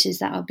the choices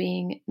that are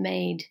being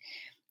made,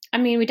 I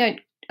mean, we don't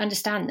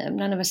understand them.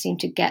 None of us seem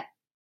to get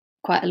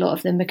quite a lot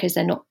of them because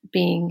they're not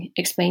being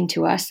explained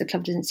to us. The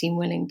club doesn't seem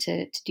willing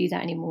to do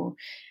that anymore.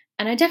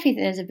 And I definitely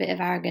think there's a bit of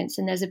arrogance,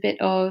 and there's a bit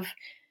of,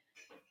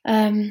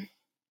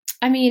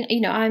 I mean, you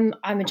know,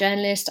 I'm a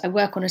journalist. I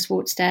work on a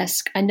sports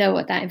desk. I know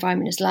what that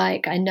environment is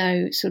like. I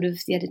know sort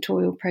of the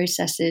editorial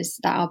processes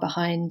that are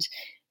behind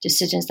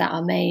decisions that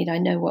are made. I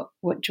know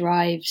what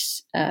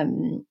drives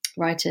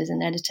writers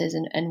and editors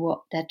and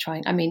what they're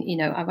trying. I mean, you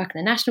know, I work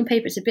in a national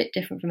paper. It's a bit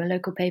different from a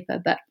local paper,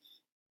 but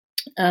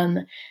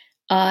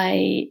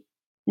I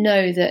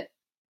know that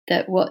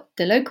what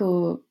the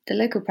local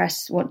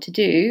press want to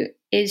do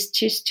is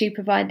just to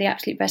provide the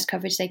absolute best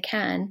coverage they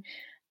can,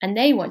 and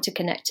they want to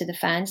connect to the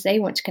fans. They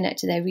want to connect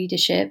to their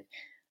readership.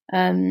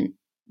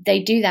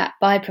 They do that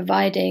by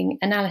providing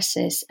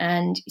analysis,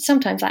 and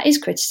sometimes that is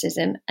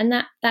criticism, and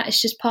that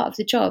is just part of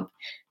the job.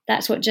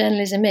 That's what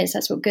journalism is.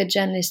 That's what good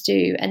journalists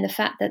do. And the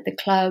fact that the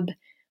club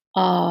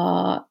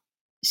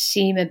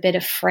seem a bit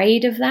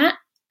afraid of that,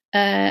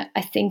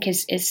 I think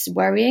is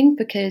worrying,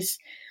 because,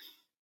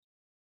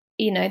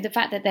 you know, the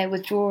fact that they're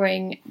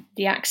withdrawing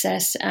the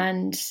access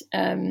and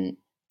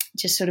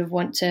just sort of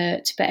want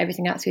to put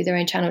everything out through their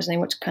own channels, and they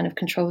want to kind of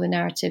control the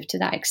narrative to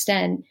that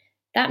extent,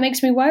 that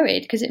makes me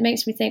worried, because it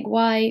makes me think,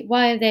 why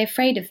are they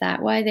afraid of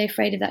that? Why are they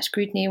afraid of that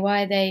scrutiny?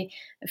 Why are they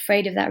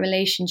afraid of that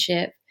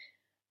relationship?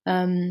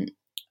 I'm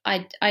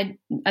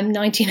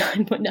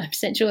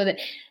 99.9% sure that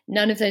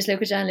none of those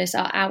local journalists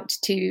are out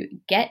to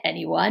get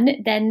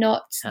anyone. They're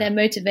not. Their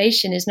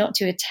motivation is not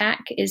to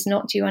attack, is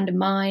not to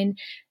undermine.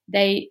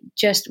 they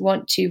just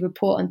want to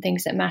report on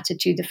things that matter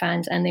to the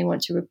fans, and they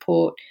want to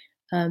report,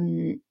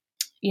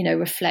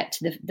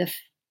 reflect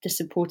the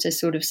supporters'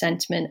 sort of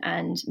sentiment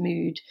and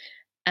mood,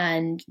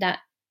 and that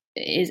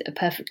is a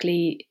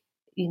perfectly,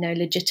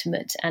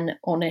 legitimate and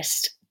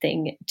honest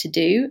thing to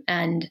do.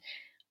 And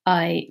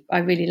I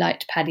really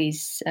liked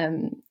Paddy's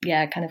kind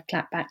of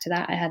clap back to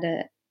that.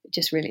 I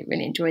just really,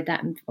 really enjoyed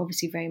that, and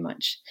obviously very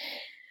much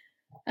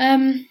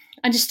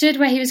understood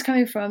where he was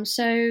coming from.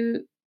 So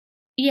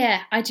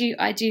yeah, I do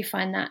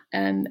find that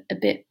a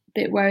bit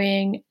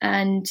worrying,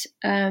 and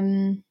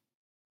I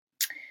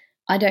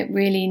don't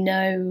really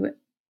know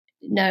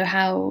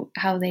how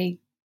they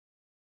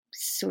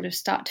sort of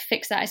start to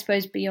fix that, I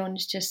suppose, beyond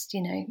just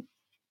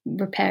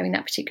repairing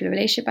that particular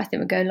relationship. I think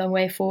would go a long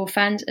way for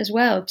fans as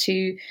well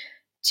to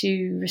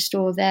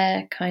restore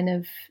their kind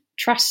of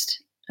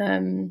trust,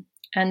 and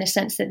the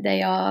sense that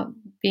they are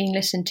being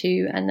listened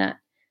to and that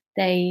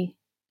they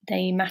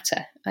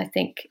matter. I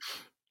think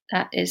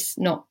that is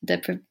not the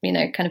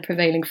kind of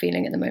prevailing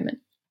feeling at the moment.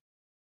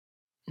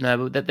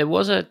 No, but there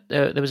was a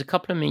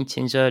couple of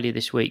meetings earlier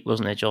this week,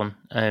 wasn't there, John?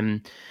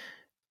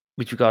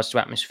 With regards to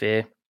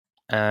atmosphere,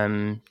 do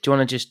you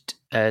want to just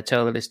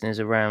tell the listeners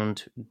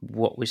around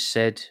what was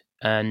said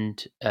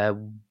and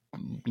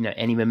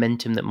any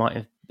momentum that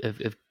might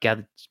have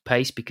gathered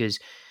pace? Because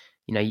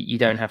you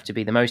don't have to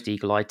be the most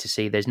eagle-eyed to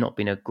see there's not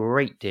been a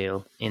great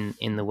deal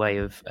in the way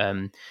of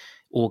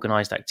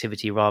organised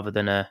activity rather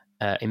than a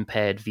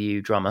impaired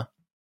view drummer.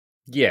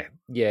 Yeah.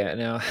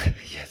 Now,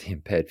 the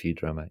impaired view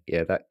drummer.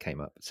 Yeah, that came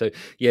up. So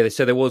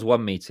there was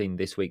one meeting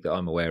this week that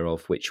I'm aware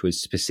of, which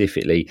was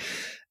specifically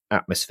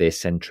atmosphere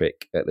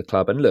centric at the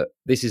club. And look,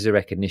 this is a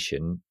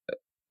recognition,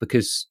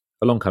 because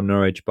along come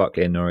Norwich,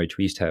 Barkley and Norwich,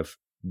 we used to have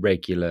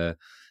regular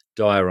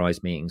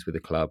diarised meetings with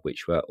the club,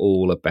 which were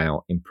all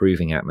about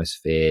improving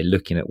atmosphere,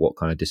 looking at what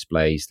kind of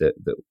displays that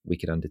we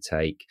could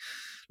undertake,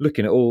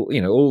 looking at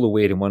all the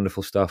weird and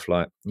wonderful stuff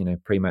like,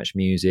 pre-match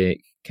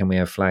music. Can we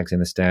have flags in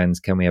the stands?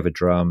 Can we have a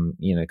drum?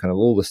 Kind of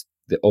all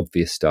the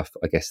obvious stuff,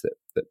 I guess,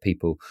 that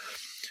people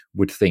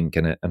would think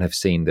and have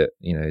seen that,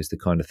 is the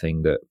kind of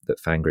thing that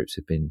fan groups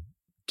have been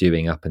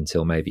doing up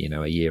until maybe,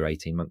 a year,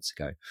 18 months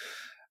ago.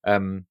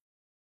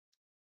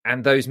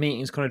 And those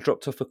meetings kind of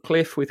dropped off a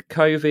cliff with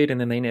COVID,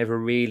 and then they never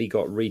really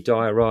got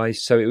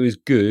re-diarised. So it was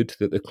good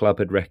that the club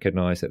had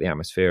recognised that the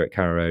atmosphere at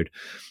Carrow Road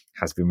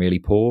has been really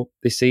poor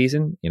this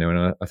season,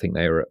 and I think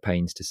they were at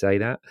pains to say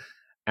that.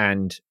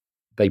 And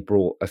they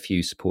brought a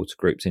few supporter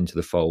groups into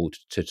the fold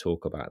to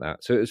talk about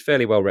that. So it was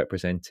fairly well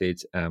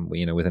represented,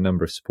 with a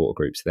number of supporter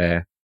groups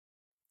there.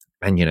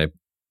 And,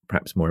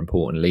 perhaps more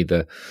importantly,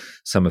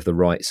 some of the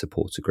right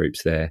supporter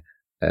groups there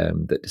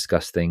that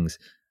discuss things.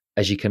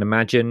 As you can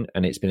imagine,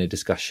 and it's been a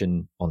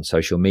discussion on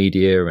social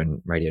media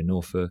and Radio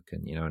Norfolk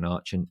and, and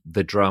Arch, and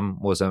the drum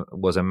was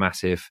a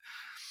massive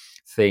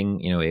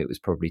thing. It was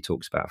probably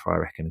talked about for, I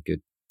reckon, a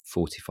good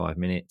 45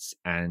 minutes.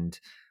 And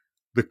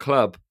the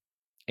club,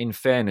 in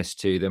fairness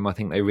to them, I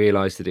think they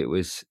realised that it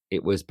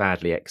was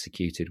badly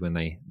executed when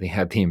they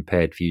had the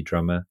impaired view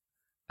drummer.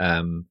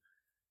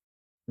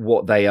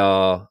 What they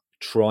are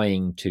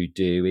trying to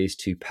do is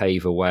to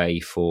pave a way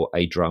for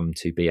a drum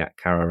to be at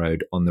Carrow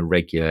Road on the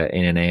regular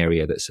in an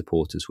area that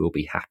supporters will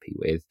be happy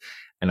with.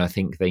 And I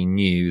think they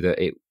knew that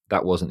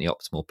that wasn't the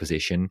optimal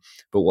position.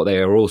 But what they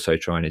are also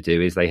trying to do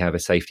is they have a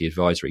safety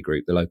advisory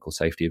group, the local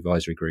safety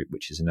advisory group,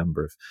 which is a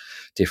number of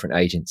different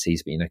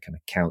agencies, but, kind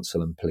of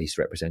council and police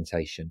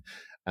representation,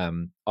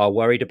 are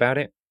worried about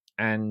it.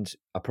 And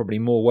are probably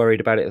more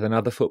worried about it than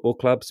other football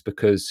clubs,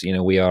 because,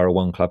 we are a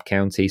one club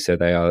county. So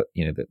they are,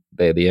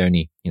 they're the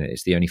only,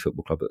 it's the only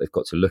football club that they've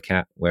got to look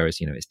at. Whereas,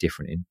 it's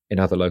different in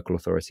other local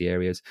authority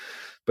areas.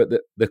 But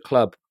the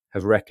club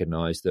have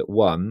recognised that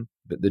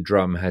the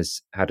drum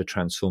has had a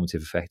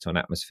transformative effect on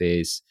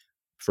atmospheres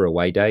for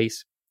away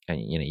days.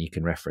 And, you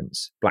can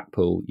reference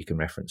Blackpool, you can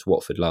reference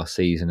Watford last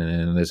season.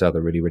 And then there's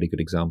other really, really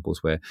good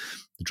examples where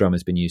the drum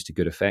has been used to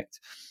good effect.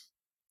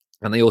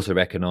 And they also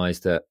recognise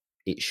that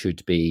it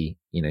should be,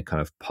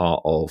 kind of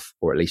part of,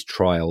 or at least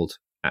trialled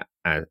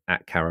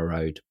at Carrow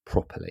Road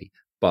properly.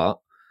 But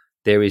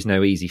there is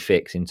no easy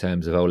fix in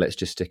terms of, let's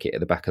just stick it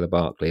at the back of the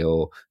Barkley,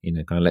 or,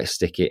 kind of let's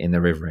stick it in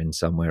the River End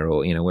somewhere,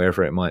 or,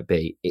 wherever it might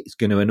be. It's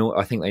going to annoy,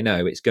 I think they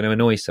know it's going to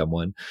annoy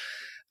someone.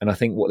 And I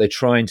think what they're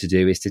trying to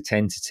do is to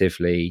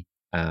tentatively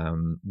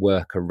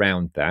work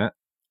around that.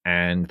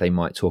 And they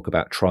might talk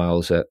about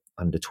trials at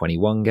under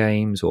 21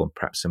 games, or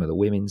perhaps some of the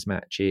women's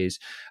matches.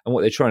 And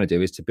what they're trying to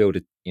do is to build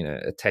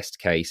a test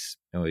case,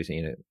 or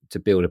to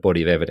build a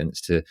body of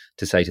evidence to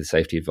say to the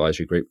safety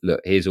advisory group, look,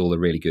 here's all the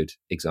really good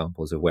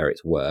examples of where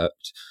it's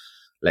worked.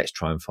 Let's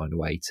try and find a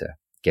way to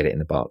get it in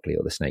the Barkley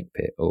or the Snake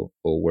Pit or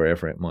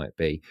wherever it might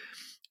be.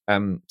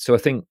 So I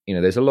think,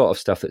 there's a lot of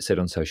stuff that's said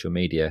on social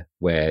media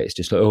where it's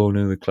just like, oh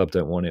no, the club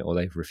don't want it, or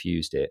they've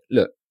refused it.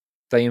 Look,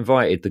 they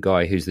invited the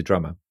guy who's the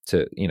drummer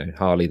to,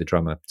 Harley, the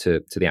drummer,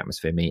 to the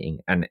atmosphere meeting.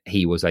 And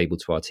he was able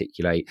to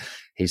articulate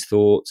his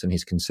thoughts and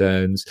his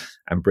concerns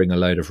and bring a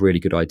load of really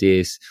good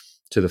ideas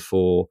to the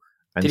fore.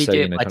 And Did he so,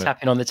 do it by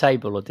tapping on the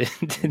table, or did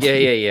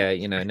yeah.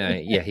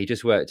 He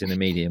just worked in the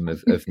medium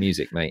of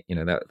music, mate.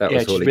 That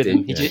was all he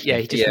rhythm. did.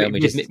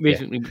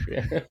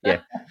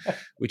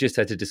 We just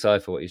had to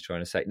decipher what he's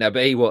trying to say. No,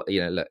 but he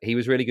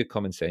was really good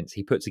common sense.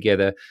 He put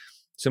together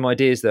some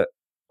ideas that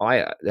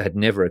I had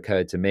never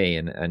occurred to me,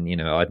 and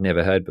I'd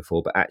never heard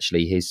before. But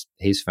actually,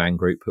 his fan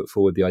group put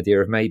forward the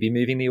idea of maybe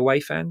moving the away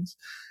fans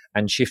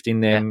and shifting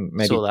them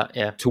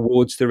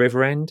towards the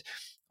River End.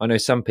 I know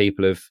some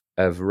people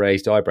have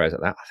raised eyebrows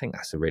at that. I think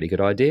that's a really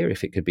good idea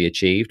if it could be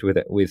achieved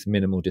with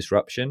minimal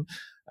disruption,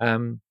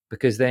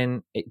 because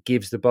then it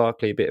gives the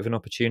Barclay a bit of an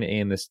opportunity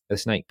in the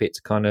Snake Pit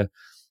to kind of,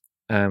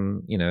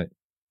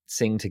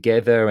 sing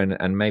together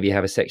and maybe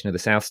have a section of the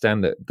South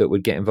Stand that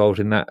would get involved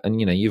in that.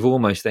 And, you've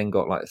almost then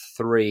got like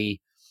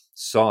 3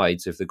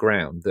 sides of the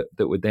ground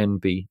that would then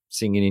be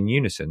singing in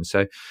unison.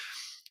 So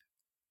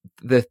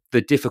the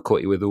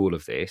difficulty with all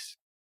of this,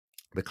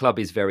 the club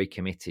is very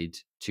committed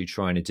to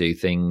trying to do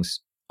things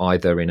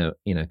either in a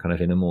kind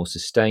of in a more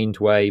sustained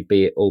way,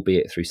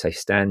 albeit through safe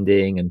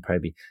standing and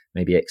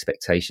maybe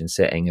expectation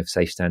setting of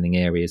safe standing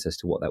areas as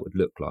to what that would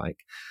look like,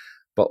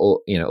 but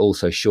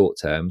also short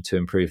term to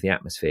improve the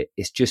atmosphere.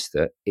 It's just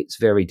that it's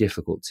very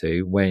difficult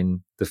to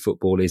when the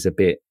football is a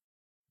bit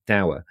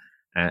dour,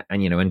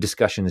 and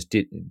discussions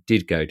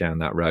did go down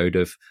that road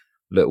of,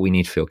 look, we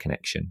need to feel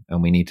connection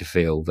and we need to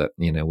feel that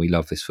we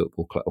love this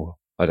football club. Or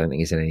I don't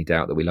think there's any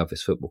doubt that we love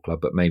this football club,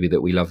 but maybe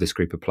that we love this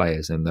group of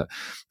players and that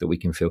we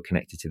can feel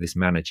connected to this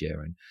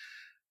manager.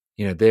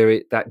 And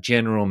that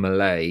general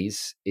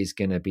malaise is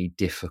going to be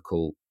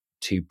difficult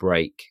to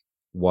break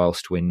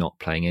whilst we're not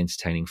playing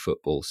entertaining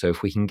football. So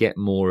if we can get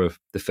more of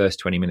the first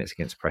 20 minutes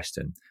against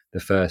Preston, the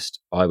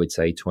first, I would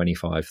say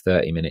 25,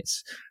 30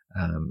 minutes,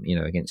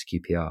 against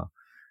QPR,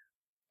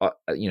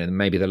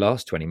 maybe the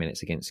last 20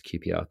 minutes against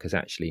QPR, because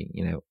actually,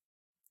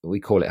 we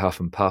call it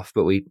huff and puff,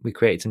 but we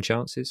created some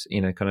chances,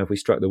 we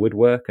struck the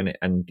woodwork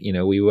and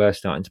we were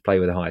starting to play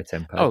with a higher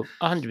tempo. Oh,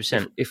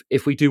 100%.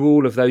 If we do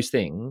all of those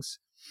things,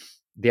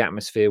 the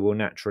atmosphere will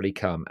naturally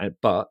come.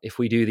 But if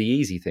we do the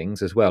easy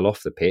things as well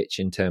off the pitch,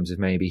 in terms of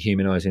maybe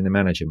humanising the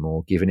manager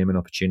more, giving him an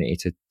opportunity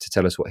to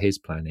tell us what his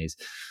plan is,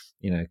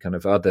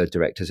 other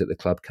directors at the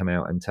club come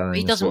out and telling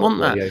he us doesn't want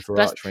that. The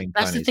overarching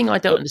that's plan the is. thing I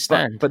don't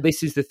understand. But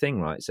this is the thing,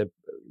 right?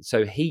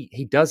 So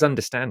he does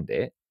understand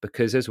it,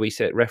 because as we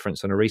said,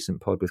 reference on a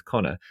recent pod with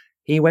Connor,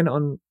 he went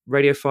on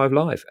Radio 5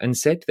 Live and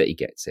said that he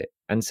gets it,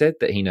 and said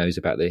that he knows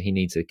about he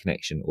needs a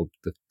connection, or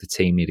the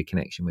team need a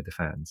connection with the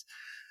fans.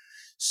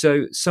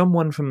 So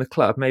someone from the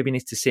club maybe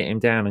needs to sit him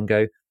down and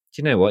go, do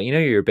you know what?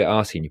 You're a bit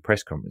arsey in your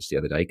press conference the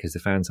other day because the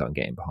fans aren't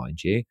getting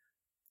behind you.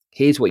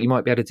 Here's what you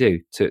might be able to do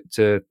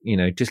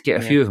to just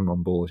get a few of them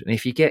on board. And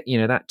if you get,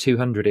 that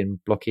 200 in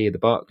Block E of the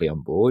Barclay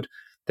on board,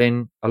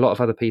 then a lot of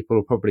other people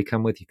will probably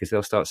come with you, because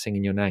they'll start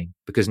singing your name,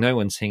 because no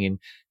one's singing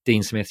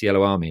Dean Smith's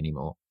Yellow Army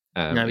anymore.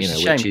 No, it's a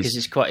shame, because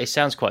it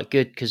sounds quite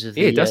good because of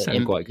the it does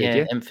sound quite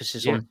good,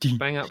 emphasis on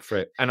bang up for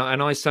it. And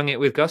I sung it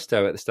with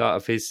gusto at the start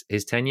of his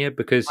tenure,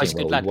 because he's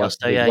good lad,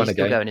 Gusto. Yeah, he's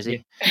still going, is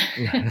he?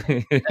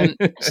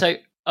 So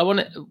I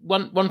want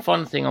one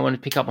final thing I want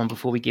to pick up on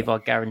before we give our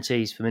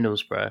guarantees for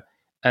Middlesbrough.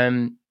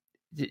 I'm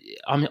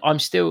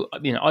still,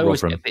 I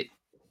always get a bit.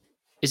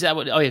 Is that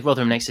what? Oh yeah,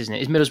 Rotherham next, isn't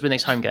it? Is Middlesbrough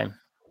next home game?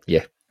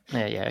 Yeah.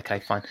 Yeah.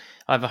 Okay, fine.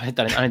 I've only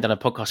done a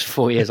podcast for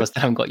 4 years. I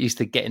still haven't got used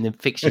to getting the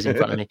fixtures in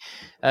front of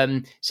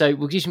me. So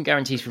we'll give some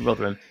guarantees for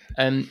Rotherham.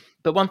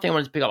 But one thing I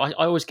wanted to pick up, I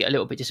always get a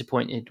little bit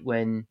disappointed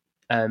when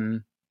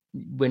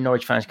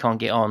Norwich fans can't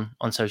get on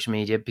social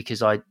media,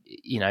 because I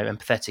am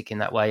pathetic in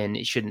that way, and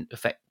it shouldn't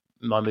affect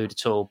my mood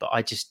at all. But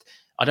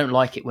I don't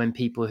like it when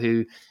people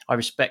who I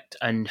respect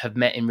and have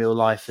met in real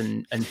life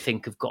and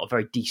think have got a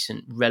very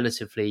decent,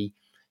 relatively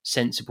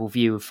sensible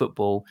view of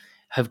football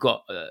have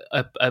got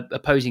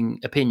opposing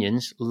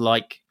opinions,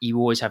 like you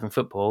always have in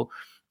football.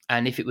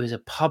 And if it was a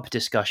pub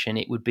discussion,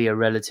 it would be a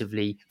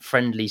relatively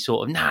friendly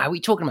sort of, we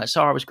talking about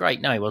Sarah was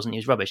great. No, he wasn't. He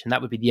was rubbish. And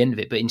that would be the end of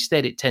it. But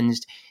instead it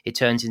turns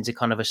into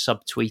kind of a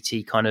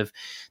subtweety kind of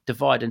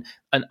divide. And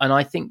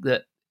I think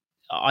that,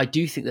 I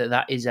do think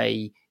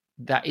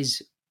that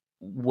is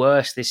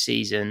worse this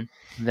season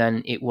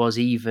than it was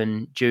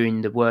even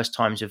during the worst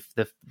times of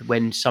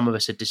when some of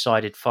us had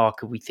decided,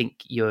 Farker, we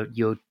think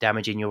you're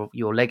damaging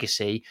your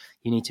legacy,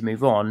 you need to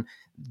move on,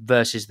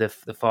 versus the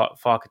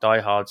Farker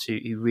diehards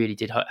who really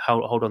did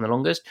hold on the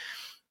longest.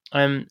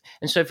 And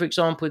so, for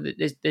example,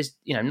 there's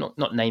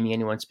not naming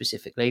anyone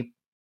specifically,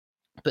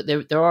 but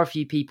there are a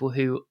few people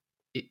who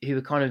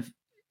are kind of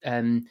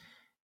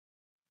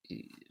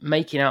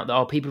making out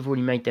that people have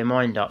already made their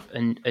mind up,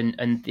 and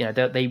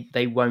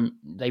they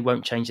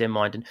won't change their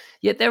mind. And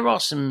yet there are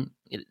some,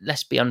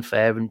 let's be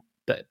unfair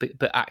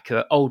but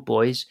accurate, old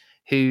boys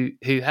who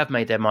have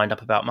made their mind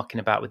up about mucking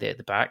about with it at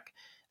the back,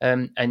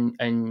 and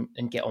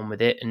get on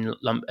with it. And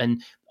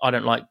I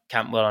don't like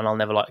Cantwell, and I'll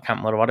never like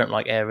Cantwell, or I don't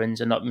like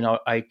Aarons. And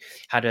I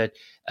had a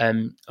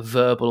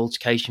verbal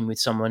altercation with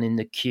someone in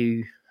the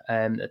queue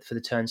for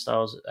the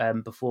turnstiles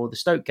before the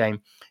Stoke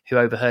game, who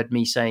overheard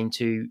me saying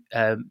to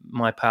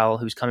my pal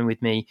who was coming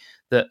with me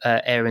that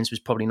Aarons was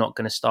probably not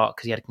going to start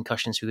because he had a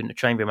concussion, so he wouldn't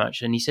train very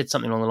much. And he said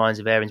something along the lines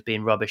of Aarons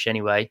being rubbish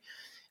anyway.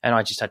 And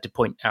I just had to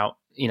point out,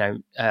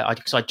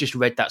 because I just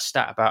read that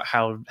stat about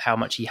how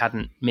much he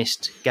hadn't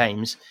missed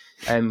games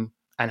and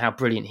how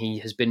brilliant he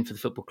has been for the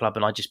football club.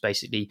 And I just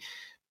basically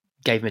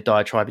gave him a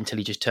diatribe until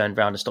he just turned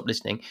around and stopped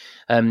listening,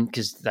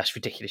 because that's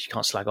ridiculous. You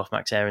can't slag off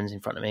Max Aarons in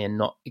front of me and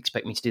not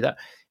expect me to do that.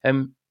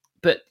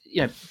 But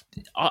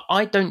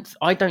I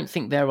don't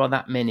think there are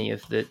that many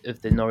of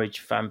the Norwich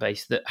fan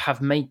base that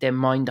have made their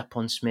mind up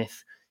on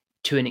Smith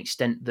to an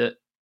extent that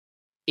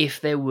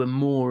if there were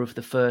more of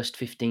the first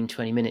 15,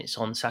 20 minutes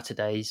on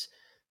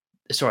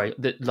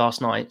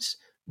last nights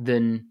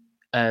than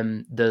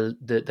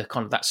the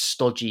kind of that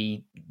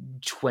stodgy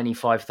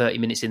 25, 30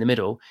 minutes in the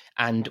middle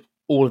and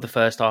all of the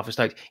first half of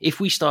Stoke, if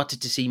we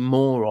started to see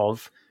more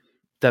of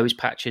those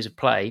patches of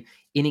play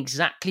in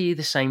exactly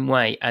the same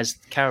way as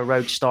Carrow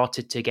Road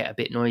started to get a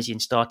bit noisy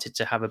and started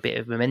to have a bit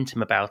of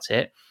momentum about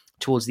it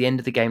towards the end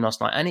of the game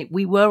last night. And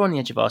we were on the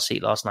edge of our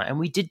seat last night, and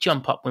we did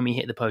jump up when we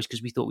hit the post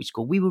because we thought we'd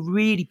score. We were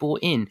really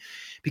bought in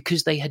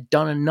because they had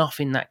done enough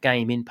in that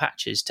game in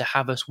patches to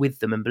have us with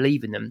them and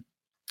believe in them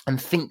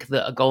and think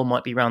that a goal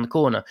might be around the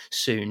corner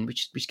soon,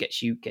 which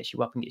gets you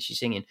up and gets you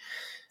singing.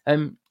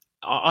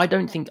 I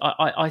think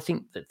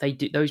that they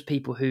do, those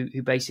people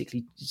who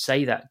basically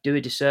say that do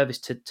a disservice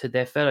to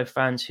their fellow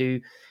fans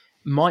who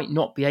might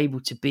not be able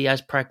to be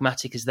as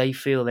pragmatic as they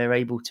feel they're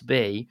able to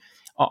be.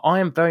 I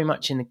am very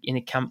much in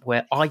a camp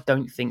where I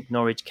don't think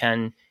Norwich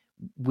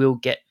will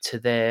get to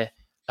their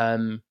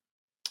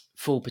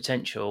full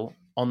potential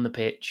on the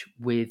pitch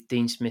with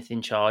Dean Smith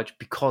in charge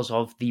because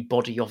of the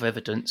body of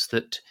evidence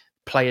that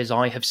players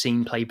I have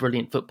seen play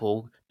brilliant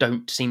football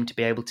don't seem to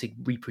be able to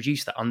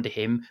reproduce that under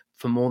him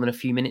for more than a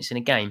few minutes in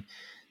a game.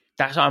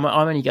 I'm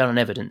only going on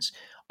evidence.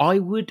 I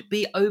would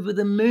be over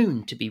the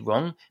moon to be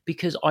wrong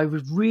because I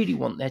would really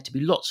want there to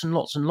be lots and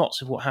lots and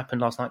lots of what happened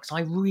last night, because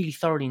I really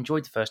thoroughly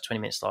enjoyed the first 20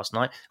 minutes last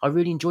night. I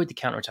really enjoyed the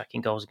counter-attacking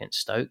goals against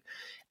Stoke.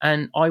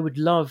 And I would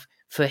love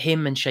for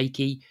him and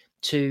Shaky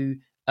to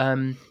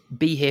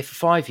be here for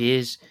 5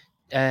 years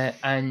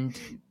and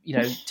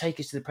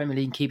take us to the Premier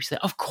League and keep us there.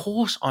 Of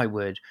course I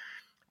would.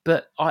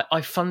 But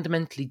I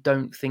fundamentally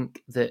don't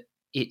think that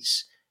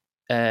it's...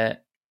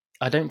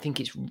 I don't think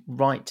it's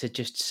right to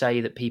just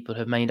say that people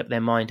have made up their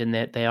mind and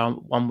they are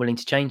unwilling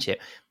to change it.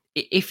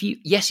 If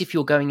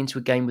you're going into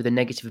a game with a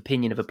negative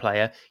opinion of a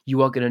player,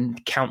 you are going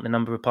to count the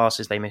number of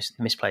passes they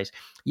misplace.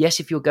 Yes,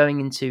 if you're going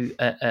into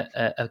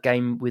a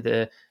game with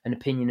an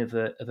opinion of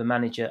a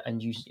manager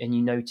and you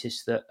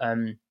notice that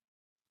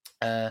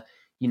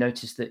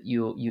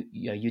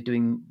you're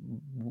doing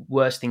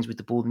worse things with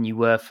the ball than you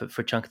were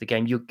for a chunk of the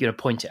game, you're going to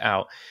point it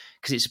out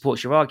because it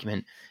supports your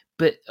argument.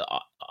 But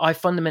I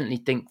fundamentally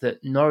think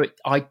that Norwich,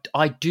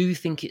 I do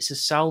think it's a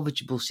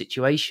salvageable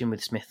situation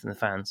with Smith and the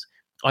fans.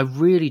 I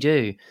really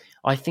do.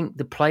 I think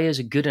the players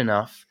are good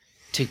enough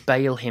to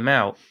bail him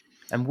out.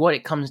 And what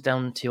it comes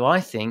down to, I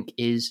think,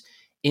 is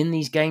in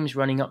these games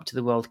running up to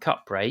the World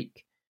Cup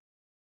break,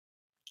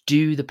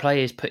 do the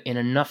players put in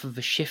enough of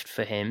a shift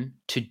for him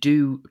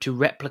to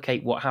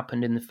replicate what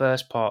happened in the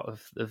first part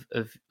of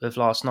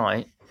last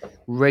night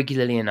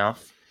regularly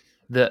enough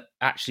that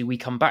actually we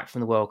come back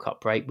from the World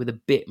Cup break with a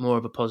bit more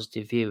of a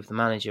positive view of the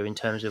manager in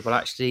terms of, well,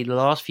 actually the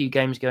last few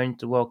games going into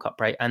the World Cup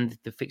break and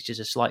the fixtures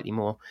are slightly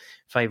more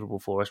favourable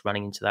for us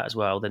running into that as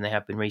well than they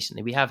have been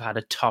recently. We have had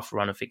a tough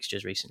run of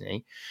fixtures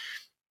recently.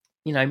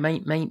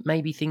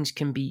 Maybe things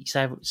can be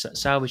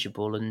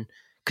salvageable, and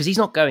because he's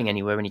not going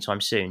anywhere anytime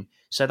soon.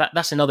 So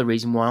that's another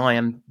reason why I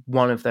am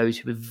one of those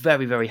who are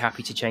very, very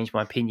happy to change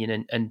my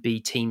opinion and be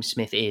Team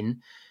Smith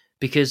in,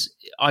 because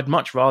I'd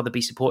much rather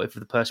be supportive of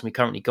the person we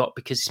currently got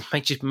because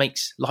it just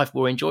makes life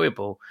more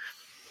enjoyable.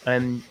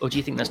 Or do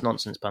you think that's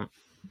nonsense, Punt?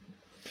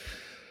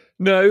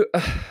 No,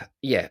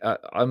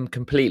 I'm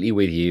completely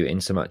with you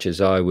in so much as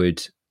I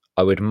would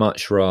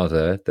much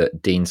rather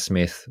that Dean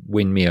Smith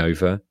win me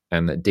over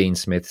and that Dean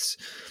Smith's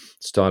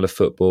style of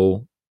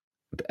football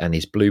and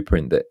his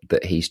blueprint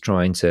that he's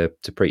trying to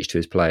preach to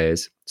his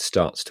players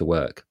starts to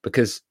work.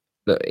 Because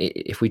look,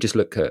 if we just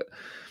look at,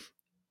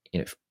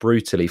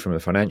 brutally from a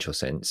financial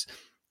sense,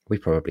 we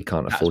probably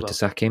can't afford to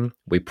sack him.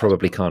 We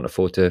probably can't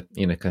afford to,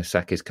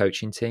 sack his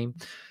coaching team.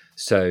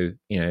 So,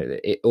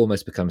 it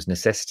almost becomes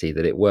necessity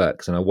that it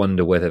works. And I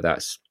wonder whether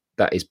that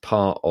is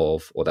part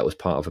of, or that was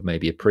part of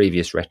maybe a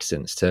previous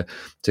reticence to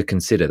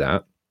consider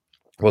that,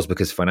 was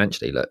because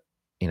financially, look,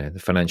 the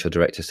financial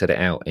director set it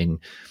out in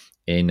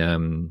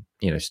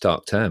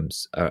stark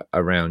terms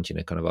around,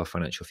 kind of our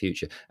financial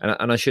future.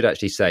 And I should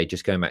actually say,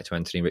 just going back to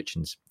Anthony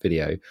Richardson's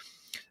video,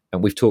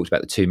 and we've talked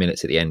about the 2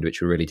 minutes at the end,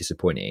 which were really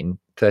disappointing.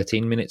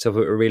 13 minutes of it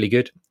were really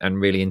good and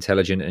really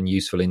intelligent and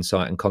useful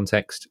insight and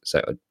context.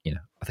 So,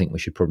 I think we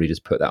should probably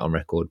just put that on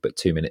record. But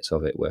 2 minutes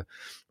of it were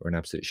an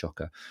absolute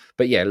shocker.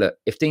 But yeah, look,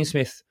 if Dean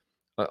Smith,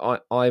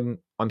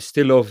 I'm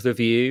still of the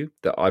view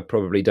that I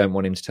probably don't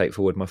want him to take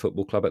forward my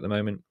football club at the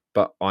moment,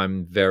 but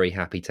I'm very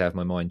happy to have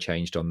my mind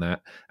changed on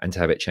that and to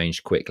have it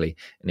changed quickly.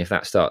 And if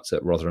that starts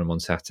at Rotherham on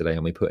Saturday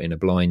and we put in a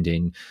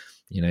blinding,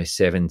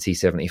 70,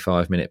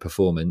 75-minute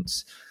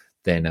performance,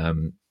 then I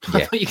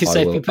thought you could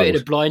say if we put in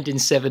a blind in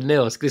 7-0.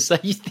 I was going to say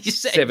you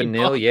said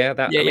 7-0. Yeah,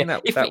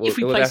 if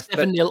we play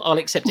 7-0, I'll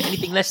accept it.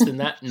 Anything less than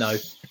that, no.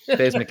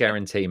 There's my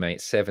guarantee, mate.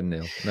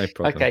 7-0, no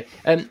problem. Okay,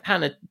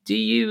 Hannah, do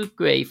you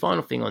agree?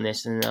 Final thing on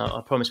this, and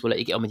I promise we'll let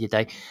you get on with your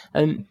day.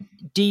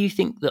 Do you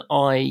think that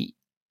I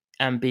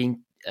am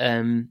being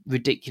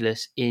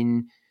ridiculous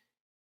in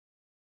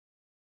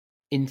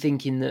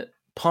thinking that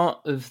part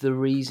of the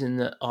reason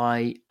that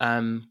I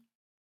am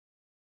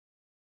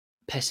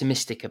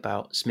pessimistic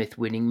about Smith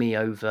winning me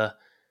over,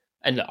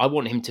 and look, I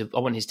want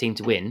his team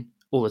to win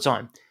all the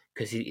time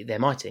because they're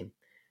my team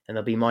and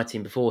they'll be my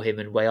team before him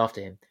and way after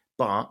him.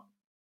 But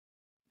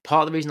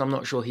part of the reason I'm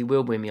not sure he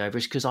will win me over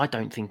is because I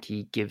don't think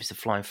he gives a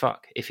flying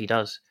fuck if he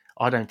does.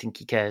 I don't think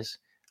he cares.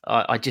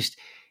 I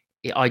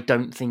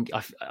don't think,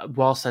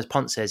 whilst as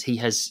Punt says, he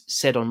has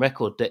said on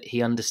record that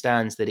he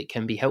understands that it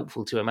can be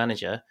helpful to a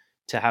manager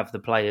to have the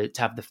player,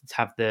 to have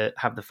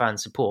the fan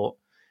support.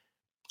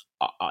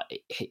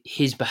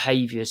 His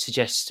behaviour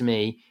suggests to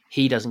me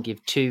he doesn't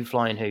give two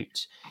flying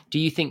hoots. Do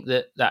you think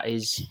that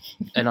is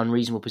an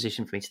unreasonable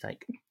position for me to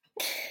take?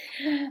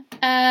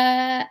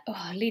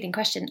 Leading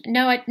question.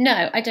 No,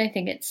 I don't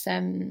think it's. I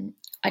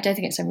don't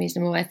think it's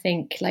unreasonable. I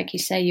think, like you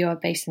say, you are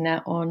basing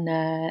that on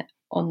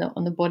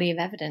the body of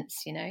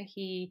evidence. I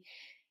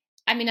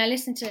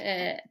listened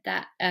to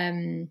that.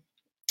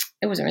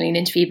 It wasn't really an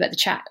interview, but the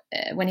chat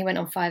when he went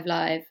on 5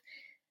 Live.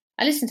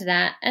 I listened to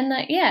that and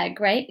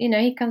great.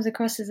 He comes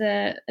across as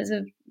a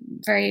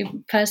very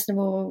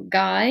personable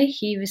guy.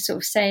 He was sort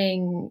of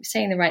saying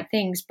the right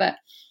things, but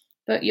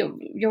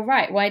you're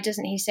right. Why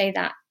doesn't he say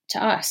that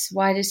to us?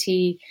 Why does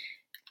he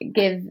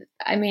give?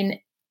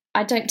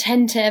 I don't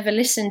tend to ever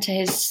listen to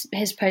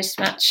his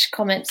post-match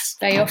comments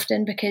very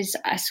often because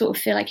I sort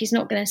of feel like he's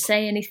not going to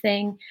say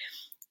anything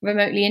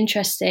remotely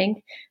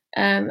interesting,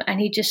 and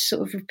he just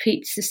sort of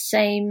repeats the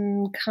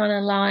same kind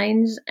of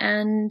lines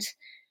and.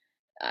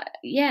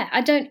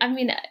 I don't.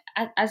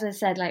 As I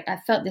said, I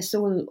felt this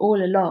all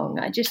along.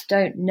 I just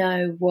don't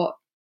know what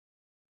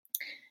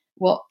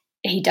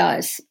he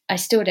does. I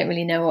still don't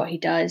really know what he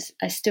does.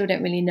 I still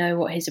don't really know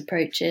what his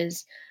approach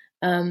is.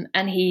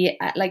 And he,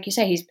 like you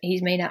say,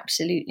 he's made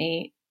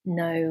absolutely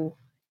no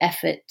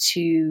effort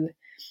to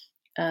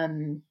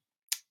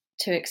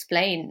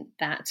explain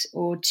that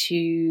or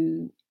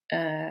to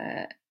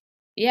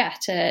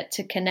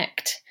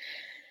connect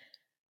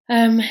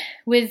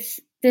with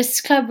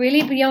this club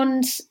really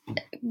beyond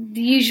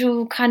the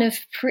usual kind of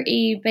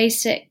pretty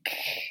basic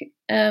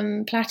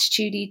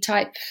platitude-y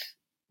type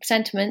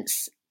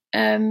sentiments.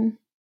 No,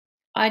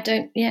 I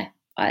don't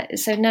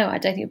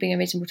think you're being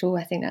unreasonable at all.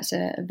 I think that's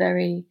a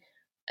very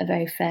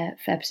fair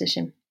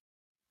position.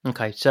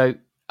 Okay, so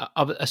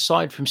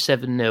aside from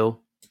 7-0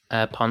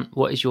 Punt,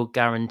 what is your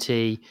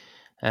guarantee?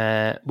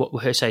 What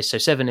we'll say, so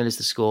 7-0 is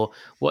the score.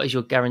 What is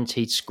your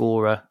guaranteed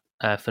scorer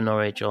for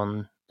Norwich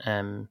on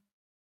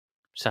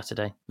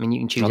Saturday? You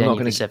can choose any of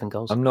the 7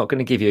 goals. I'm not going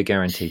to give you a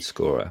guaranteed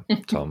scorer,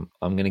 Tom.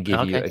 I'm going to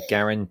give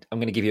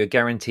you a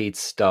guaranteed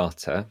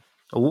starter.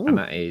 Ooh. And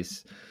that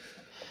is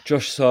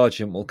Josh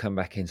Sargent will come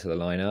back into the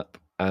lineup.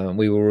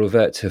 We will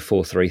revert to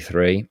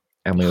 4-3-3,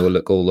 and we will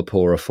look all the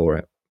poorer for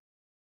it.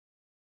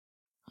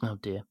 Oh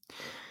dear.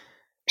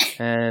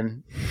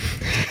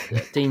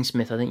 Dean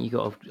Smith, I think you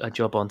got a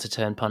job on to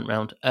turn Punt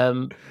round.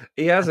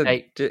 He hasn't.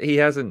 Okay. He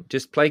hasn't.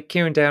 Just play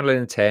Kieran Dowdle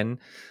in 10.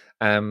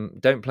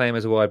 Don't play him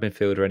as a wide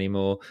midfielder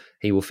anymore.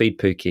 He will feed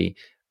Pookie.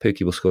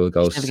 Pookie will score the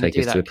goals to take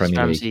us to the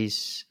Premier League.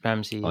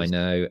 Ramsey's. I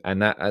know,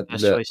 and that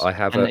I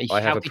have a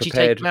prepared. How could you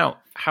take him out?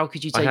 How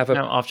could you take him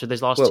out after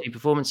those last 2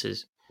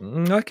 performances?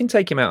 I can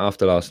take him out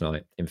after last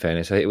night. In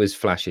fairness, it was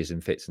flashes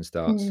and fits and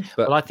starts.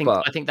 But I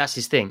think that's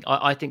his thing.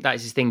 I think that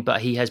is his thing.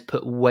 But he has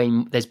put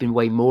there's been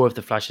way more of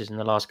the flashes in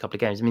the last couple of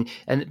games.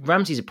 And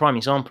Ramsey's a prime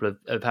example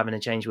of having a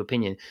change of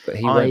opinion. But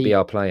he won't be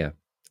our player.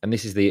 And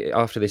this is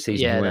after this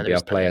season, he won't be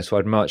our player. So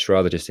I'd much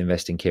rather just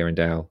invest in Kieran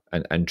Dowell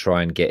and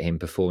try and get him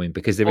performing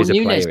because there is a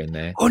player in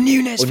there. Or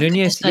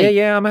Nunez.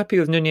 Yeah, I'm happy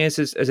with Nunez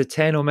as a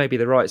 10 or maybe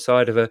the right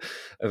side of an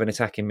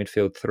attacking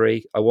midfield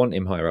 3. I want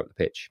him higher up the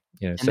pitch.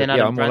 And then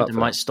Adam Brandon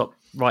might stop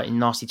writing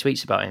nasty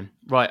tweets about him.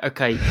 Right,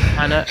 okay.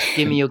 Hannah,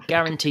 give me your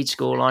guaranteed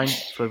scoreline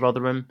for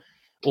Rotherham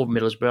or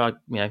Middlesbrough.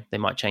 They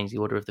might change the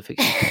order of the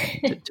fixtures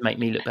to make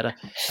me look better.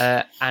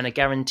 And a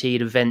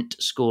guaranteed event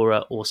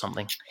scorer or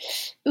something.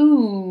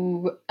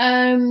 Ooh,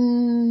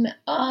 I'm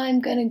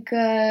gonna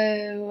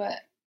go.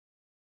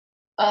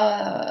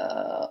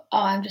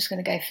 I'm just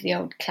gonna go for the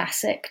old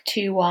classic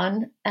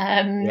 2-1.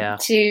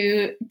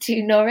 To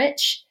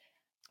Norwich.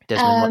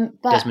 Desmond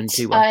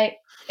 2-1.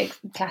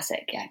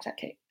 Classic, yeah,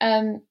 exactly.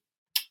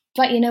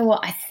 But you know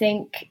what? I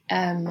think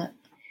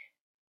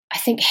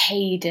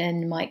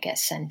Hayden might get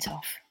sent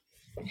off.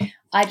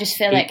 I just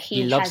feel like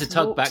he loves has a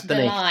tug walked back, the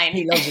doesn't he? line.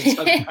 He loves a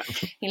tug back.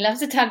 He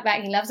loves a tug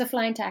back. He loves a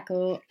flying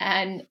tackle,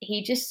 and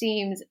he just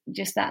seems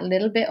just that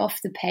little bit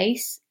off the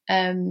pace.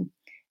 And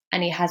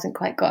he hasn't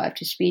quite got up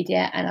to speed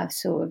yet. And I've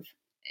sort of,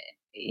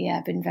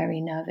 been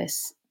very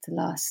nervous the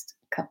last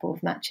couple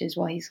of matches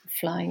while he's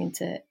flying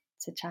into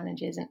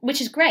challenges, and which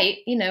is great,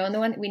 on the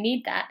one we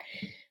need that.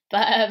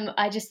 But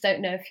I just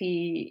don't know if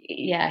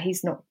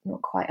he's not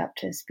quite up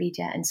to speed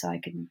yet, and so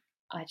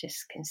I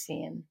just can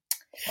see him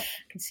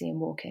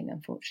walking,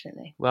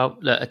 unfortunately. Well,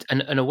 look,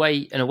 an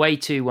away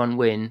 2-1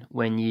 win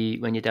when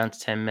you're down to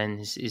 10 men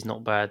is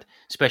not bad,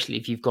 especially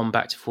if you've gone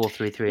back to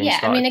 4-3-3. Yeah,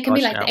 I mean, it can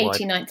be like the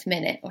 89th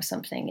minute or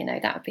something.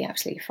 That would be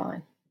absolutely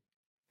fine.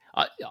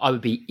 I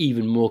would be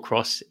even more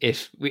cross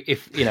if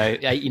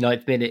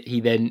 89th minute he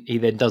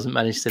then doesn't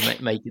manage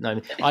to make it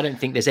 9. I don't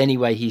think there's any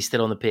way he's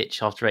still on the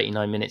pitch after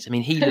 89 minutes. I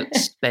mean, he looked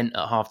spent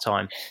at half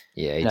time.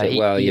 Yeah,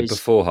 he did.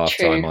 Before half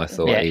time, I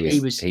thought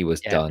he was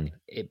done.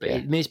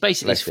 It's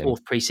basically his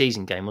fourth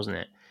pre-season game, wasn't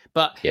it?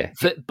 But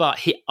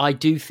I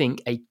do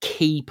think a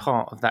key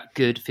part of that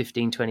good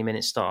 15-20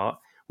 minute start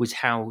was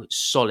how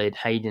solid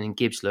Hayden and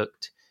Gibbs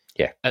looked.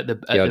 Yeah, I'd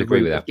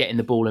agree with that. Getting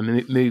the ball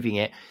and moving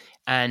it.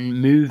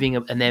 And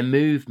their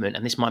movement,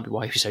 and this might be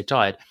why he was so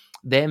tired,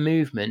 their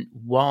movement,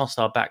 whilst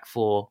our back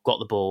four got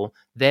the ball,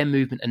 their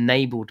movement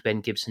enabled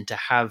Ben Gibson to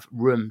have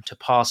room to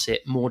pass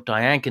it more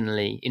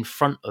diagonally in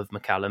front of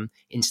McCallum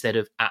instead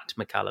of at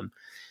McCallum.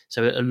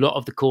 So a lot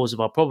of the cause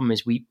of our problem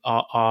is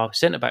our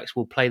centre-backs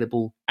will play the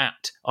ball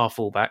at our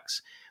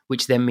full-backs,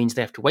 which then means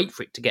they have to wait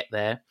for it to get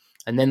there.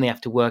 And then they have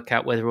to work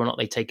out whether or not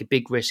they take a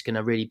big risk and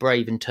are really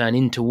brave and turn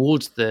in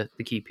towards the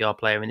QPR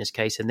player in this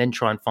case, and then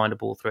try and find a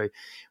ball through.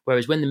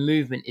 Whereas when the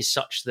movement is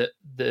such that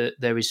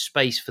there is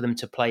space for them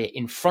to play it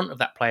in front of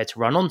that player to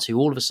run onto,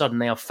 all of a sudden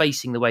they are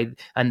facing the way,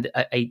 and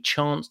a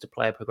chance to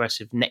play a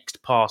progressive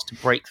next pass to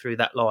break through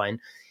that line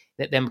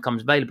that then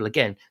becomes available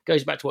again.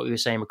 Goes back to what we were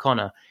saying with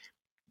Connor.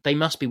 They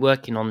must be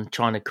working on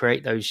trying to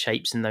create those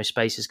shapes in those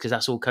spaces, because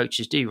that's all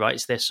coaches do, right?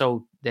 It's their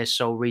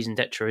sole reason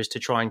d'etre is to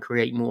try and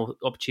create more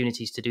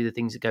opportunities to do the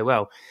things that go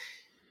well.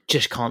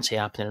 Just can't see it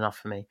happening enough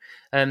for me.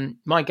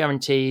 My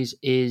guarantees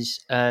is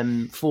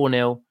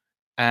 4-0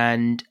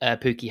 and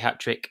Pookie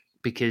hat-trick,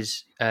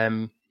 because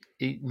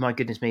my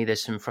goodness me,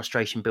 there's some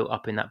frustration built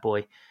up in that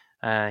boy.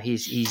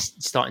 He's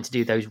starting to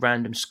do those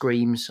random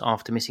screams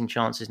after missing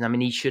chances. And I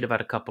mean, he should have had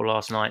a couple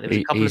last night. There was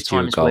a couple of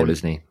times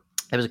isn't he?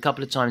 There was a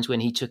couple of times when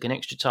he took an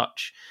extra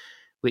touch,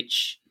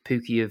 which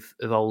Pookie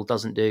of old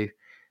doesn't do.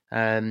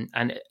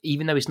 And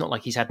even though it's not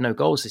like he's had no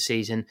goals this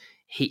season,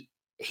 he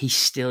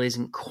still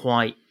isn't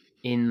quite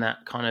in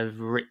that kind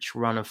of rich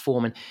run of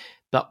form.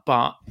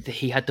 But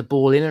he had the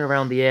ball in and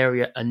around the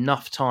area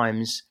enough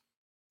times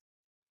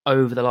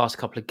over the last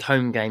couple of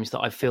home games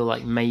that I feel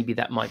like maybe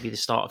that might be the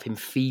start of him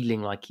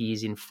feeling like he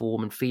is in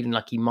form and feeling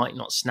like he might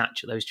not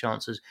snatch at those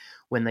chances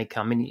when they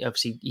come. And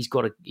obviously he's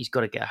got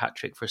to get a hat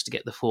trick for us to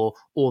get the 4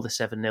 or the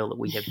 7-0 that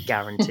we have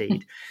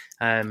guaranteed.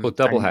 Or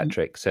double hat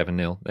trick,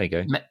 7-0. There you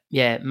go.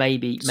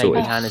 Maybe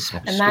Hannah's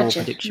score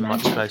prediction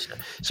might be closer.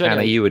 So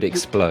Hannah, anyway, you would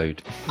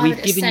explode. I would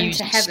ascend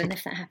to heaven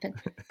if that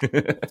happened.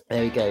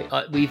 There we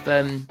go.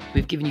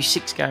 We've given you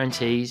 6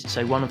 guarantees,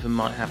 so one of them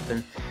might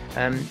happen.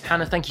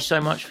 Hannah, thank you so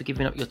much for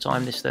giving up your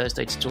time this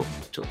Thursday to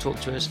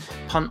talk to us.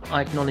 Punt, I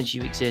acknowledge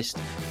you exist.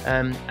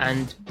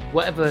 And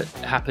whatever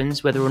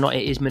happens, whether or not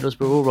it is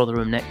Middlesbrough or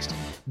Rotherham next,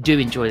 do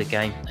enjoy the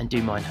game and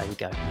do mind how you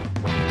go.